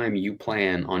anytime you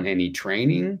plan on any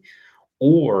training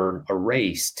or a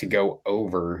race to go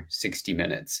over 60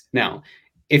 minutes. Now,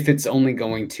 if it's only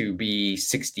going to be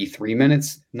 63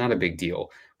 minutes, not a big deal.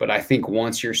 But I think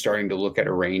once you're starting to look at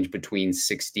a range between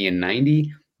 60 and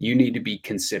 90, you need to be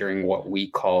considering what we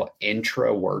call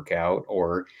intra workout,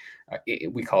 or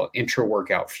we call it intra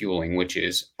workout fueling, which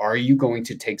is, are you going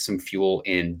to take some fuel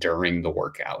in during the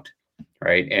workout,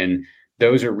 right? And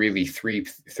those are really three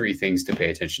things to pay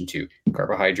attention to: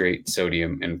 carbohydrate,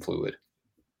 sodium, and fluid.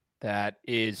 That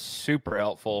is super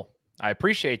helpful. I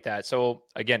appreciate that. So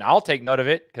again, I'll take note of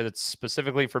it because it's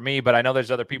specifically for me, but I know there's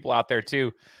other people out there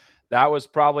too. That was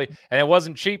probably, and it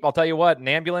wasn't cheap. I'll tell you what, an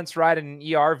ambulance ride and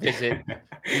an ER visit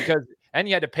and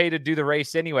you had to pay to do the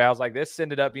race anyway. I was like, this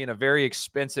ended up being a very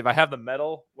expensive. I have the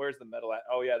medal. Where's the medal at?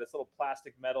 Oh yeah, this little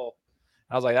plastic medal.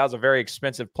 I was like, that was a very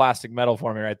expensive plastic medal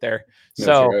for me right there. That's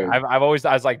so right. I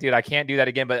was like, dude, I can't do that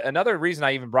again. But another reason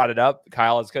I even brought it up,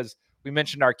 Kyle, is because we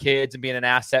mentioned our kids and being an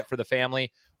asset for the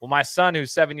family. Well, my son,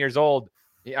 who's 7 years old,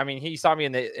 I mean, he saw me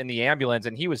in the ambulance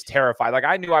and he was terrified. Like,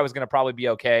 I knew I was going to probably be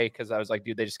okay because I was like,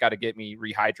 dude, they just got to get me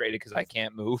rehydrated because I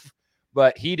can't move.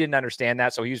 But he didn't understand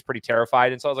that, so he was pretty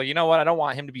terrified. And so I was like, you know what? I don't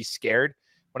want him to be scared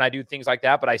when I do things like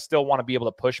that, but I still want to be able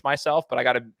to push myself, but I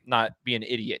got to not be an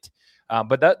idiot.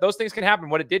 But those things can happen.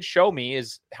 What it did show me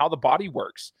is how the body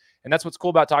works. And that's what's cool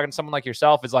about talking to someone like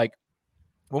yourself is like,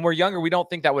 when we're younger, we don't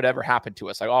think that would ever happen to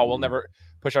us. Like, oh, we'll never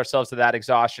push ourselves to that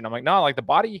exhaustion. I'm like, no, like the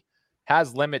body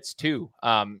has limits too.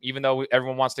 Even though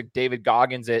everyone wants to David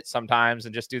Goggins it sometimes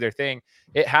and just do their thing,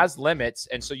 it has limits.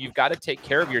 And so you've got to take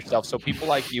care of yourself. So people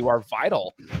like you are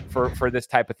vital for this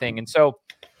type of thing. And so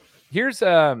here's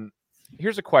a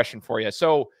question for you.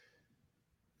 So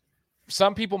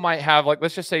some people might have, like,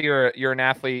 let's just say you're an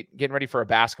athlete getting ready for a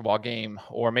basketball game,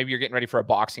 or maybe you're getting ready for a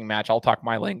boxing match. I'll talk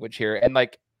my language here. And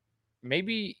like,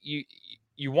 maybe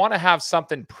you want to have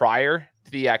something prior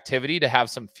to the activity to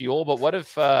have some fuel, but what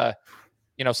if,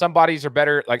 some bodies are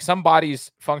better, like some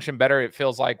bodies function better, it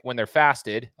feels like, when they're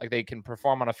fasted, like they can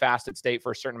perform on a fasted state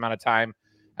for a certain amount of time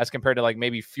as compared to like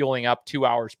maybe fueling up 2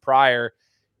 hours prior.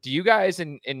 Do you guys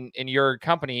in your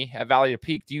company at Valley of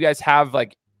Peak, do you guys have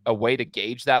like a way to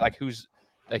gauge that? Like, who's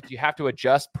like, do you have to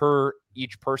adjust per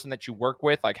each person that you work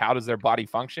with? Like, how does their body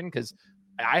function? Because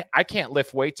I can't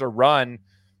lift weights or run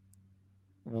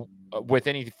with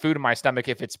any food in my stomach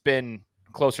if it's been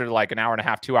closer to like an hour and a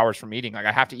half, 2 hours from eating. Like,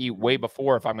 I have to eat way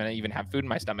before if I'm going to even have food in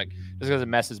my stomach, just because it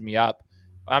messes me up.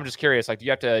 I'm just curious, like, do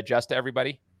you have to adjust to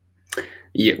everybody?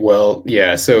 Yeah, well,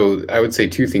 yeah. So I would say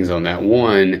two things on that.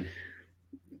 One,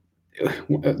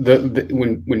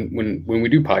 when we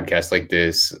do podcasts like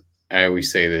this, I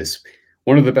always say this: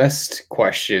 one of the best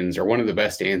questions or one of the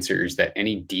best answers that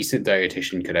any decent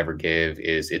dietitian could ever give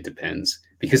is, it depends,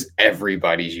 because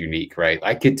everybody's unique, right?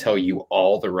 I could tell you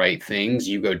all the right things,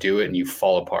 you go do it and you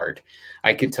fall apart.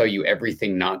 I could tell you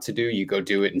everything not to do, you go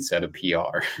do it and set a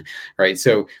PR, right?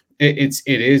 So it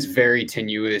is very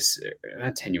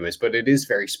not tenuous, but it is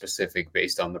very specific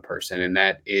based on the person. And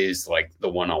that is like the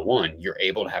one-on-one. You're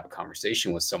able to have a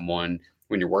conversation with someone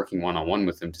when you're working one-on-one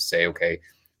with them to say, okay,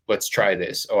 let's try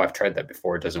this. Oh, I've tried that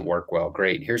before. It doesn't work well.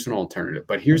 Great. Here's an alternative.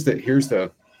 But here's the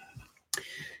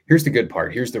good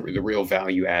part. Here's the real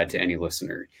value add to any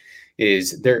listener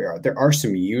is there are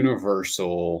some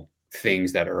universal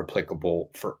things that are applicable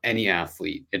for any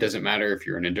athlete. It doesn't matter if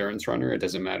you're an endurance runner. It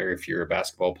doesn't matter if you're a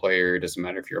basketball player. It doesn't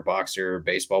matter if you're a boxer,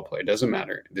 baseball player. It doesn't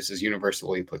matter. This is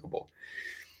universally applicable.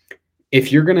 If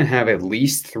you're going to have at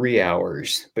least 3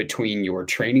 hours between your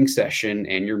training session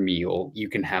and your meal, you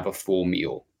can have a full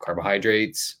meal.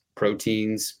 Carbohydrates,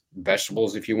 proteins,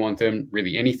 vegetables if you want them,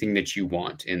 really anything that you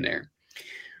want in there.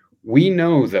 We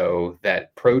know, though,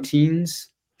 that proteins,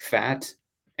 fat,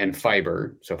 and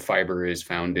fiber, so fiber is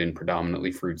found in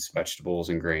predominantly fruits, vegetables,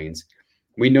 and grains,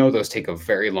 we know those take a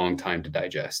very long time to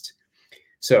digest.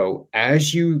 So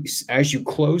as you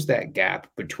close that gap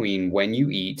between when you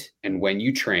eat and when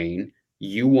you train,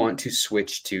 you want to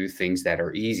switch to things that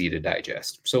are easy to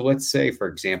digest. So let's say, for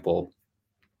example,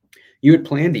 you had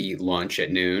planned to eat lunch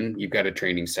at noon. You've got a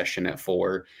training session at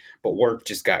 4, but work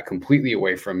just got completely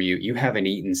away from you. You haven't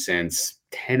eaten since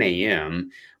 10 a.m.,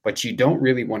 but you don't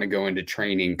really want to go into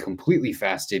training completely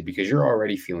fasted because you're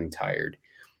already feeling tired.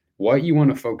 What you want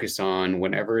to focus on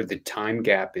whenever the time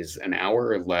gap is an hour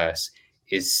or less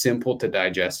is simple to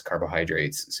digest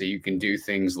carbohydrates. So you can do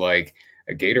things like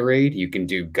a Gatorade, you can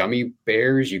do gummy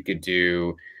bears, you could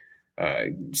do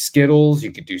Skittles,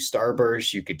 you could do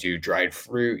Starburst, you could do dried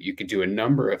fruit, you could do a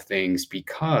number of things,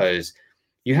 because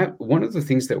you have one of the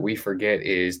things that we forget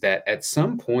is that at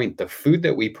some point, the food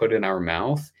that we put in our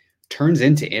mouth turns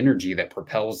into energy that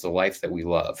propels the life that we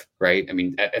love, right? I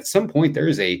mean, at some point, there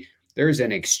is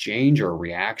an exchange or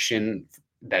reaction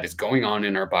that is going on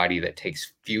in our body that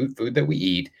takes food that we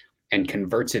eat and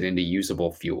converts it into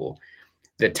usable fuel.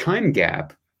 The time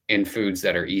gap in foods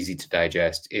that are easy to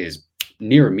digest is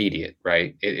near immediate,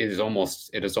 right? It is almost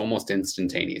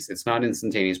instantaneous. It's not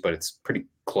instantaneous, but it's pretty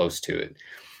close to it.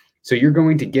 So you're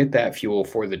going to get that fuel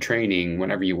for the training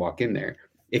whenever you walk in there.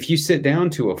 If you sit down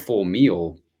to a full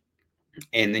meal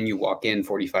and then you walk in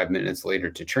 45 minutes later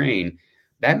to train,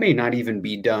 that may not even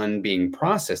be done being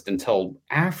processed until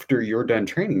after you're done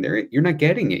training. You're not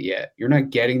getting it yet. You're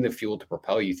not getting the fuel to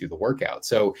propel you through the workout.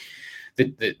 So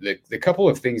the couple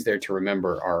of things there to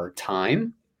remember are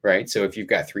time, right? So if you've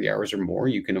got 3 hours or more,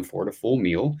 you can afford a full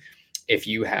meal. If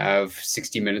you have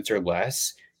 60 minutes or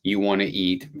less, you want to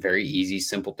eat very easy,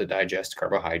 simple to digest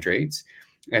carbohydrates.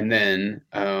 And then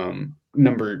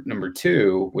number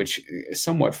two, which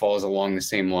somewhat falls along the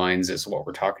same lines as what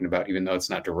we're talking about, even though it's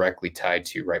not directly tied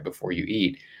to right before you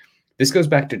eat. This goes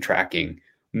back to tracking,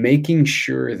 making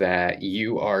sure that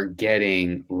you are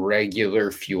getting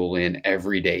regular fuel in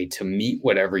every day to meet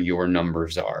whatever your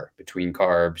numbers are between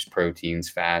carbs, proteins,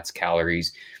 fats,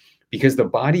 calories, because the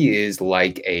body is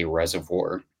like a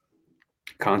reservoir,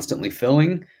 constantly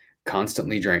filling,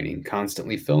 constantly draining,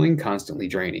 constantly filling, constantly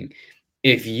draining.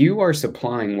 If you are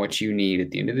supplying what you need at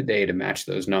the end of the day to match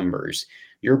those numbers,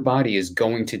 your body is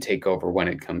going to take over when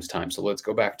it comes time. So let's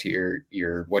go back to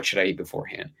your what should I eat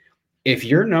beforehand? If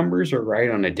your numbers are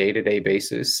right on a day-to-day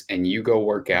basis and you go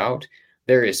work out,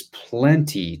 there is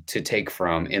plenty to take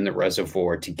from in the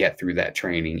reservoir to get through that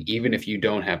training, even if you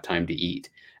don't have time to eat,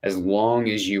 as long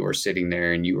as you are sitting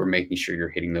there and you are making sure you're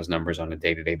hitting those numbers on a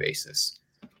day-to-day basis.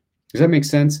 Does that make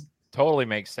sense? Totally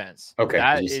makes sense. Okay.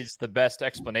 That is the best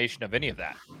explanation of any of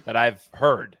that I've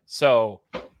heard. So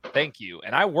thank you.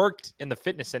 And I worked in the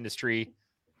fitness industry.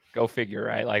 Go figure,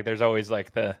 right? Like there's always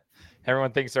like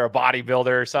everyone thinks they're a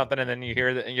bodybuilder or something. And then you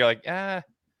hear that and you're like,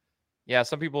 yeah,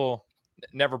 some people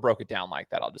never broke it down like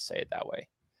that. I'll just say it that way.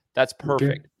 That's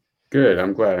perfect. Good.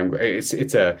 I'm glad. I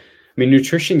mean,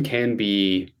 nutrition can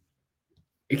be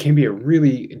a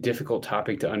really difficult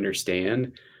topic to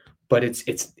understand, but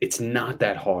it's not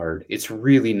that hard. It's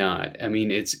really not. I mean,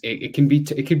 it can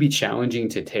be challenging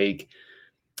to take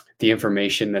the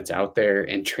information that's out there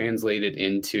and translate it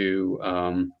into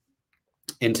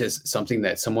something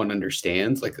that someone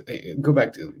understands. Like, go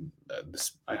back to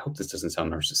this. I hope this doesn't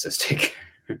sound narcissistic,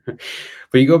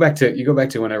 but you go back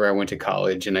to whenever I went to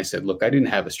college and I said, look, I didn't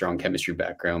have a strong chemistry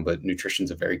background, but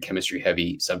nutrition's a very chemistry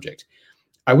heavy subject.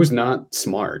 I was not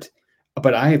smart,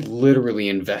 but I had literally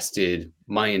invested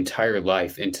my entire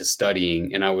life into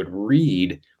studying, and I would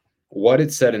read what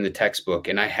it said in the textbook,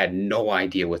 and I had no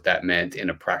idea what that meant in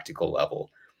a practical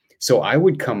level. So I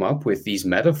would come up with these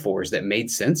metaphors that made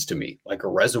sense to me, like a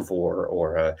reservoir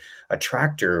or a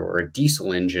tractor or a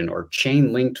diesel engine or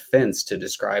chain linked fence to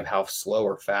describe how slow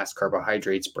or fast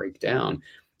carbohydrates break down.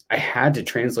 I had to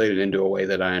translate it into a way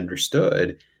that I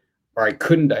understood, or I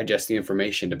couldn't digest the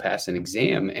information to pass an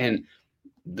exam. And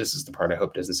this is the part I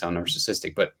hope doesn't sound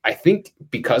narcissistic, but I think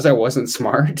because I wasn't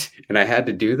smart and I had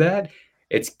to do that,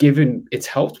 it's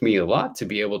helped me a lot to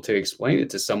be able to explain it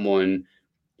to someone,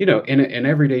 in an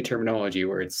everyday terminology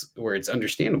where it's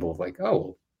understandable. Like,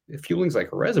 oh, fueling's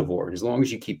like a reservoir. And as long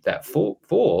as you keep that full,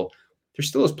 there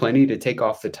still is plenty to take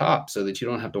off the top so that you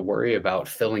don't have to worry about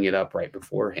filling it up right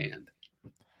beforehand.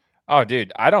 Oh,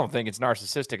 dude, I don't think it's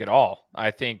narcissistic at all.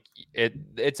 I think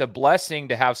it's a blessing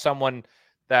to have someone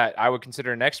that I would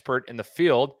consider an expert in the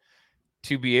field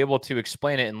to be able to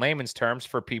explain it in layman's terms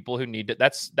for people who need it.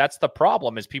 That's the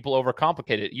problem, is people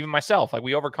overcomplicate it. Even myself, like,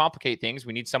 we overcomplicate things.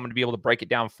 We need someone to be able to break it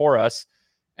down for us.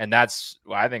 And that's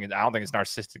why I don't think it's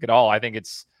narcissistic at all. I think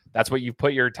that's what you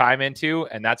put your time into,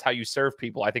 and that's how you serve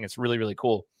people. I think it's really, really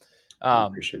cool. I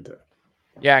appreciate that.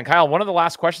 Yeah. And Kyle, one of the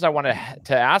last questions I wanted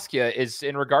to ask you is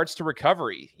in regards to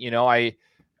recovery.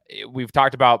 We've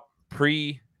talked about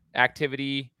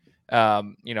pre-activity.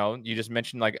 You just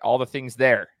mentioned like all the things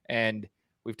there, and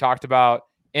we've talked about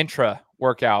intra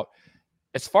workout.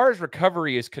 As far as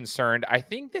recovery is concerned, I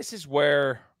think this is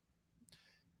where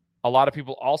a lot of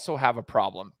people also have a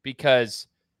problem, because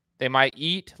they might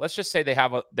eat. Let's just say they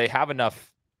have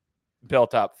enough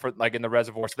built up for like in the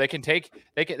reservoir, so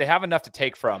they have enough to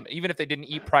take from, even if they didn't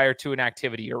eat prior to an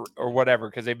activity or whatever,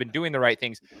 because they've been doing the right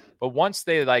things. But once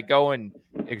they like go and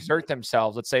exert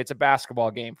themselves, let's say it's a basketball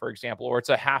game, for example, or it's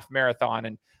a half marathon,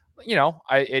 and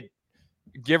it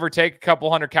give or take a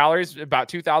couple hundred calories, about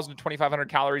 2,000 to 2,500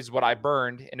 calories is what I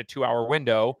burned in a 2-hour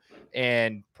window.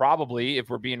 And probably, if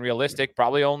we're being realistic,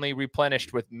 probably only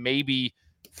replenished with maybe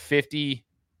 50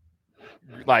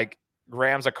 like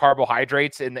grams of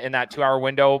carbohydrates in that 2-hour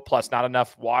window, plus not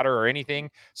enough water or anything.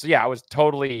 So yeah, I was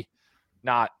totally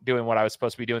not doing what I was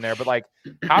supposed to be doing there. But like,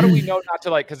 how do we know not to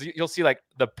like, because you'll see like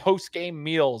the post-game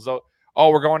meals. Oh,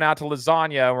 we're going out to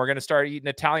lasagna and we're going to start eating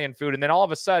Italian food. And then all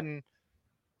of a sudden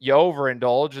you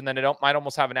overindulge, and then it might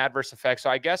almost have an adverse effect. So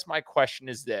I guess my question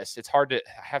is this. It's hard to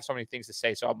have so many things to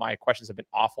say. So my questions have been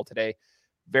awful today.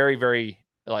 Very, very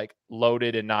like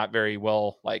loaded and not very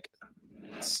well like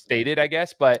stated, I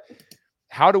guess. But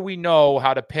how do we know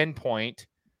how to pinpoint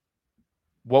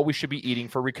what we should be eating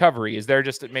for recovery? Is there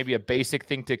just maybe a basic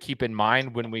thing to keep in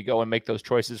mind when we go and make those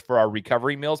choices for our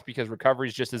recovery meals? Because recovery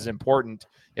is just as important,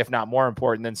 if not more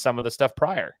important, than some of the stuff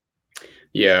prior.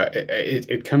 Yeah,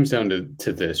 it comes down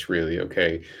to this really.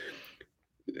 Okay.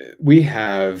 We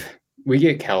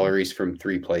get calories from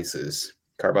 3 places: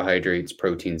 carbohydrates,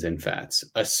 proteins, and fats.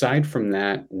 Aside from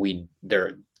that,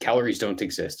 calories don't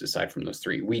exist aside from those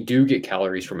 3. We do get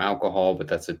calories from alcohol, but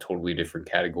that's a totally different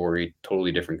category,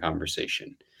 totally different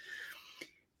conversation.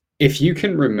 If you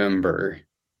can remember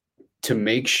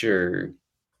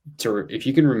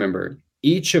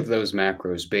each of those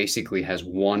macros basically has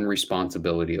one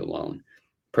responsibility alone.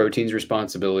 Protein's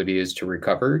responsibility is to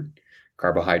recover.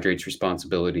 Carbohydrates'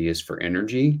 responsibility is for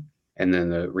energy. And then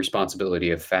the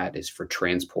responsibility of fat is for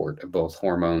transport of both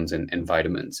hormones and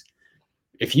vitamins.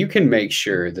 If you can make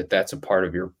sure that that's a part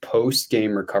of your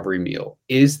post-game recovery meal,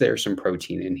 is there some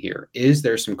protein in here? Is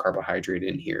there some carbohydrate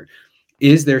in here?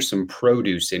 Is there some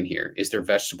produce in here? Is there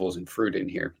vegetables and fruit in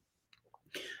here?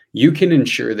 You can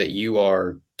ensure that you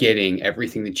are getting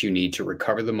everything that you need to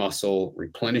recover the muscle,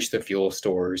 replenish the fuel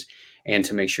stores, and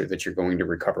to make sure that you're going to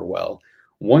recover well.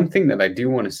 One thing that I do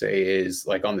want to say is,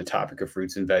 like, on the topic of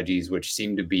fruits and veggies, which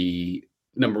seem to be,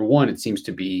 number one, it seems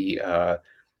to be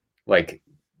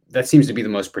that seems to be the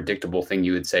most predictable thing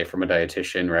you would say from a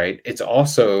dietitian, right? It's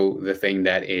also the thing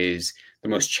that is the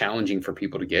most challenging for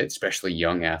people to get, especially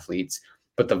young athletes.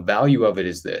 But the value of it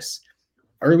is this.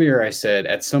 Earlier, I said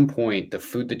at some point, the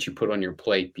food that you put on your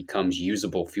plate becomes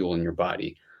usable fuel in your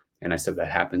body. And I said that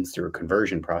happens through a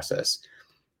conversion process.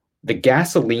 The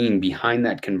gasoline behind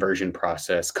that conversion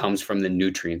process comes from the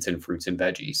nutrients in fruits and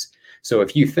veggies. So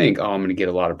if you think, oh, I'm going to get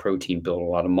a lot of protein, build a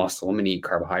lot of muscle, I'm going to eat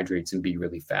carbohydrates and be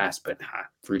really fast, but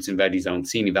fruits and veggies, I don't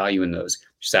see any value in those. You're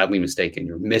sadly mistaken.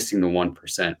 You're missing the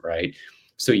 1%, right?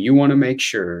 So you want to make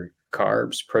sure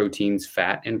carbs, proteins,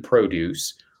 fat, and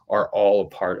produce are all a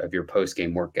part of your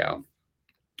post-game workout.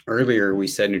 Earlier, we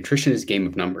said nutrition is a game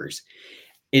of numbers.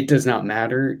 It does not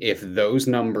matter if those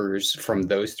numbers from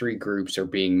those 3 groups are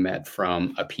being met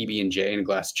from a PB&J and a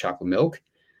glass of chocolate milk,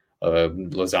 a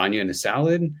lasagna and a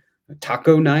salad, a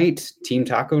taco night, team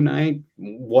taco night,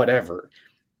 whatever.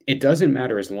 It doesn't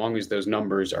matter as long as those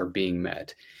numbers are being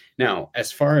met. Now,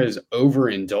 as far as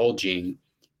overindulging,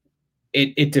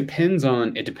 it depends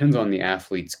on the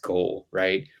athlete's goal,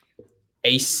 right?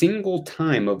 A single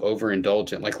time of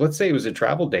overindulgent, like let's say it was a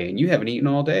travel day and you haven't eaten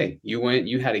all day.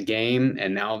 You had a game,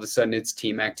 and now all of a sudden it's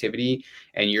team activity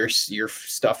and you're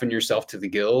stuffing yourself to the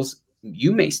gills.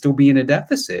 You may still be in a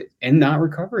deficit and not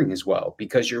recovering as well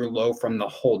because you're low from the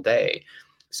whole day.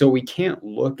 So we can't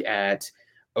look at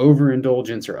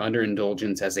overindulgence or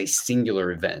underindulgence as a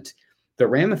singular event. The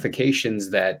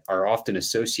ramifications that are often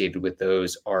associated with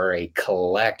those are a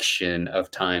collection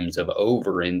of times of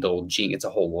overindulging. It's a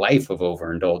whole life of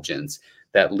overindulgence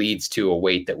that leads to a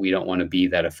weight that we don't want to be,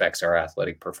 that affects our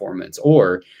athletic performance.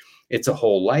 Or it's a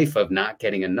whole life of not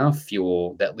getting enough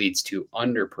fuel that leads to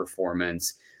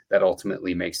underperformance that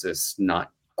ultimately makes us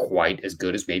not quite as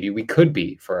good as maybe we could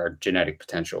be for our genetic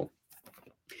potential.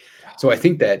 So I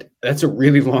think that's a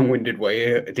really long-winded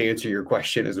way to answer your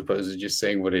question as opposed to just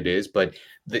saying what it is. But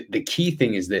the key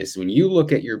thing is this: when you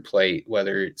look at your plate,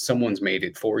 whether someone's made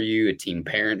it for you, a team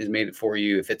parent has made it for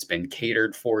you, if it's been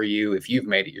catered for you, if you've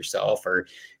made it yourself, or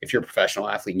if you're a professional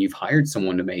athlete and you've hired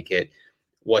someone to make it,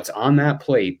 what's on that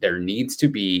plate, there needs to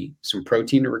be some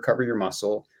protein to recover your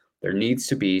muscle. There needs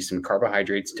to be some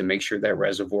carbohydrates to make sure that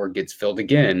reservoir gets filled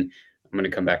again. I'm going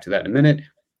to come back to that in a minute.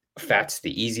 Fat's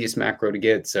the easiest macro to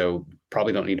get, so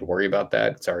probably don't need to worry about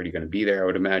that. It's already going to be there, I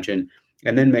would imagine.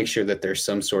 And then make sure that there's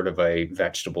some sort of a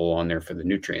vegetable on there for the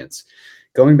nutrients.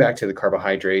 going back to the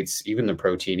carbohydrates, even the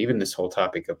protein, even this whole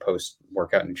topic of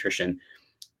post-workout nutrition,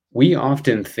 we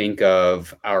often think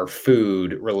of our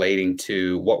food relating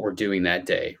to what we're doing that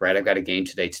day, right? I've got a game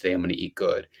today. Today, I'm going to eat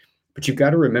good. But you've got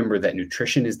to remember that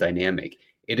nutrition is dynamic.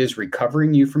 It is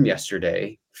recovering you from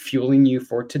yesterday, fueling you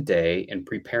for today, and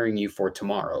preparing you for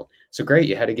tomorrow. So great,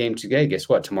 you had a game today. Guess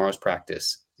what? Tomorrow's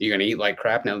practice. You're going to eat like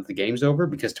crap now that the game's over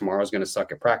because tomorrow's going to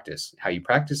suck at practice. How you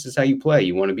practice is how you play.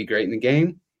 You want to be great in the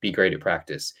game? Be great at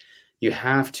practice. You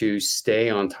have to stay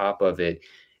on top of it.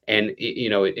 And,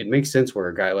 it makes sense where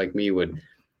a guy like me would,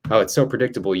 oh, it's so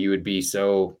predictable. You would be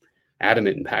so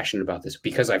adamant and passionate about this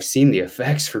because I've seen the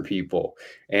effects for people.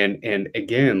 And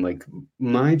again, like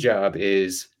my job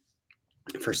is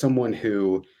for someone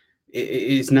who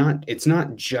is not, it's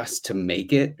not just to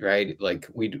make it, right? Like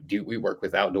we work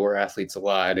with outdoor athletes a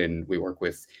lot, and we work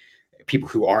with people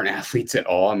who aren't athletes at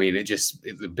all. I mean,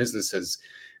 the business has,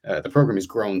 the program has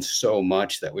grown so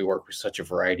much that we work with such a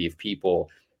variety of people.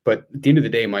 But at the end of the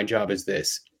day, my job is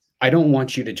this. I don't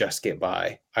want you to just get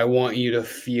by. I want you to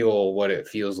feel what it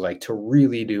feels like to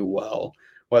really do well,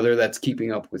 whether that's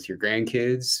keeping up with your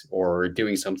grandkids or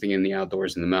doing something in the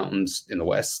outdoors in the mountains in the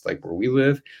West, like where we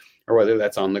live, or whether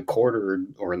that's on the court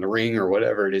or in the ring or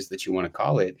whatever it is that you want to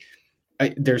call it.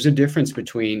 There's a difference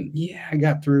between, yeah, I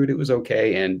got through it, it was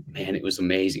okay, and man, it was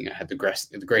amazing. I had the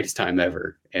greatest time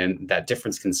ever. And that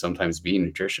difference can sometimes be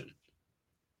nutrition.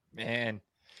 Man,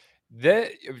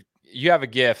 you have a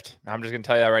gift. I'm just going to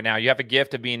tell you that right now. You have a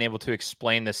gift of being able to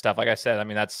explain this stuff. Like I said, I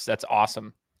mean, that's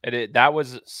awesome. That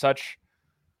was such,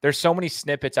 there's so many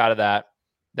snippets out of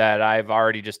that I've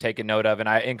already just taken note of. And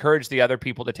I encourage the other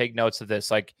people to take notes of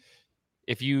this. Like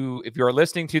if you're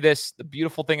listening to this, the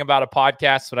beautiful thing about a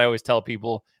podcast, what I always tell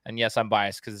people, and yes, I'm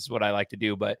biased because this is what I like to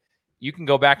do, but you can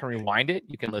go back and rewind it.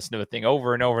 You can listen to a thing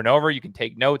over and over and over. You can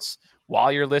take notes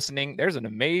while you're listening. There's an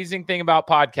amazing thing about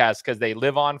podcasts because they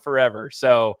live on forever.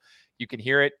 So you can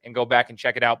hear it and go back and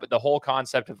check it out. But the whole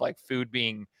concept of like food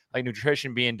being, like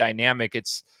nutrition being dynamic,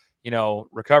 it's,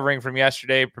 recovering from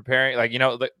yesterday, preparing,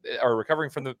 or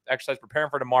recovering from the exercise, preparing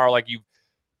for tomorrow.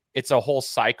 It's a whole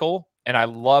cycle. And I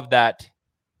love that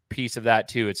piece of that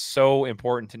too. It's so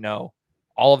important to know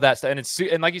all of that stuff.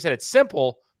 And like you said, it's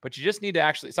simple, but you just need to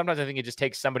actually, sometimes I think it just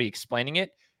takes somebody explaining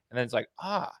it. And then it's like,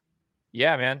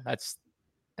 yeah, man,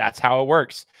 that's how it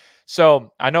works.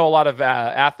 So I know a lot of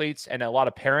athletes and a lot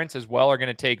of parents as well are going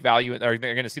to take value, or they're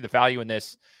going to see the value in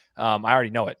this. I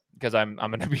already know it because I'm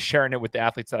going to be sharing it with the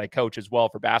athletes that I coach as well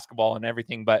for basketball and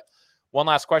everything. But one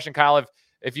last question, Kyle,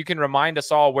 if you can remind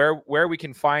us all where we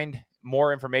can find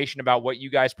more information about what you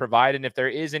guys provide, and if there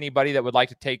is anybody that would like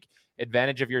to take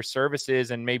advantage of your services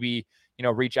and maybe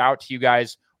reach out to you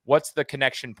guys, what's the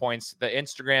connection points, the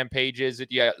Instagram pages,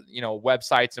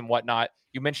 websites and whatnot?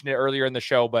 You mentioned it earlier in the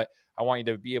show, but I want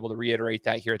you to be able to reiterate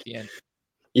that here at the end.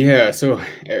 Yeah, so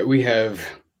we have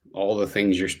all the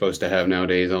things you're supposed to have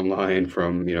nowadays online,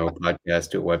 from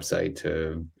podcast to a website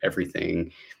to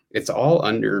everything. It's all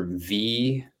under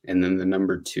V and then the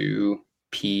number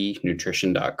 2P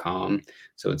nutrition.com.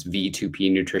 So it's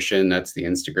V2P nutrition. That's the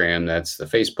Instagram, that's the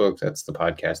Facebook, that's the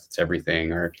podcast, that's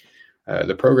everything. Or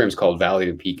the program's called Valley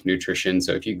to Peak Nutrition.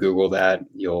 So if you Google that,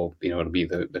 it'll be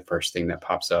the first thing that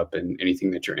pops up, and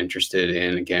anything that you're interested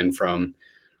in, again, from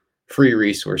free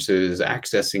resources,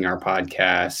 accessing our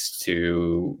podcast,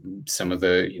 to some of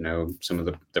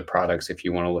the products, if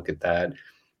you want to look at that,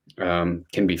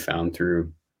 can be found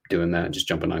through doing that, just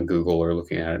jumping on Google or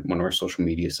looking at one of our social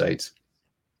media sites.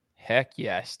 Heck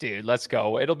yes, dude. Let's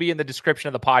go. It'll be in the description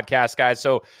of the podcast, guys.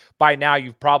 So by now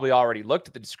you've probably already looked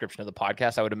at the description of the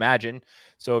podcast, I would imagine.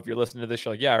 So if you're listening to this,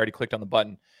 you're like, yeah, I already clicked on the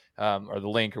button or the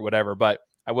link or whatever, but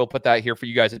I will put that here for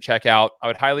you guys to check out. I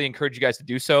would highly encourage you guys to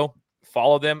do so.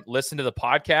 Follow them, listen to the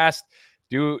podcast,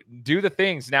 do the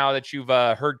things now that you've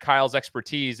heard Kyle's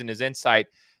expertise and his insight.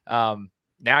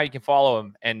 Now you can follow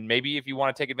him. And maybe if you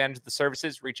want to take advantage of the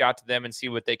services, reach out to them and see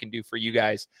what they can do for you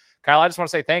guys. Kyle, I just want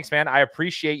to say thanks, man. I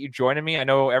appreciate you joining me. I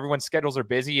know everyone's schedules are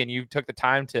busy, and you took the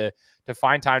time to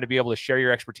find time to be able to share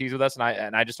your expertise with us.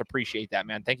 And I just appreciate that,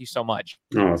 man. Thank you so much.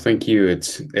 Oh, thank you.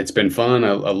 It's been fun.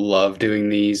 I love doing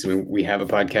these. I mean, we have a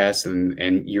podcast,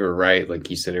 and you were right. Like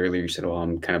you said earlier, you said, well,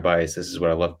 I'm kind of biased. This is what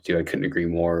I love to do. I couldn't agree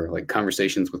more. Like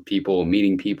conversations with people,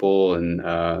 meeting people,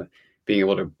 and being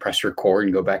able to press record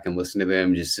and go back and listen to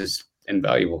them just is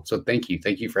invaluable. So thank you.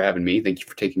 Thank you for having me. Thank you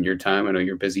for taking your time. I know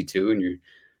you're busy too, and you're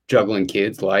juggling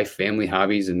kids, life, family,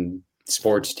 hobbies, and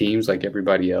sports teams like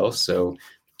everybody else. So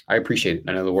I appreciate it.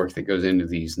 I know the work that goes into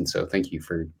these. And so thank you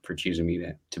for choosing me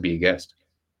to be a guest.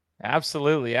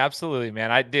 Absolutely. Absolutely,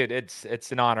 man.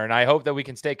 It's an honor. And I hope that we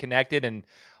can stay connected. And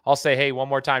I'll say, hey, one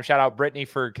more time, shout out Brittany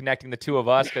for connecting the two of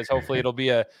us, because hopefully it'll be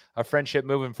a friendship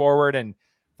moving forward. And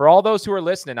for all those who are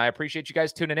listening, I appreciate you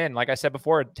guys tuning in. Like I said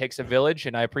before, it takes a village,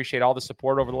 and I appreciate all the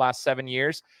support over the last 7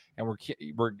 years. And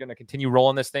we're going to continue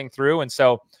rolling this thing through. And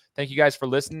so thank you guys for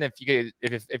listening.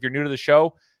 If you're new to the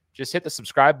show, just hit the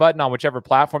subscribe button on whichever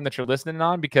platform that you're listening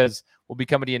on, because we'll be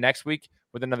coming to you next week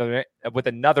with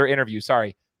another interview.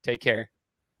 Sorry. Take care.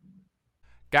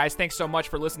 Guys, thanks so much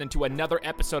for listening to another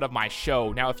episode of my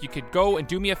show. Now, if you could go and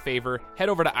do me a favor, head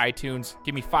over to iTunes,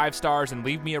 give me 5 stars, and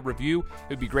leave me a review. It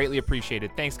would be greatly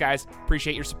appreciated. Thanks, guys.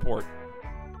 Appreciate your support.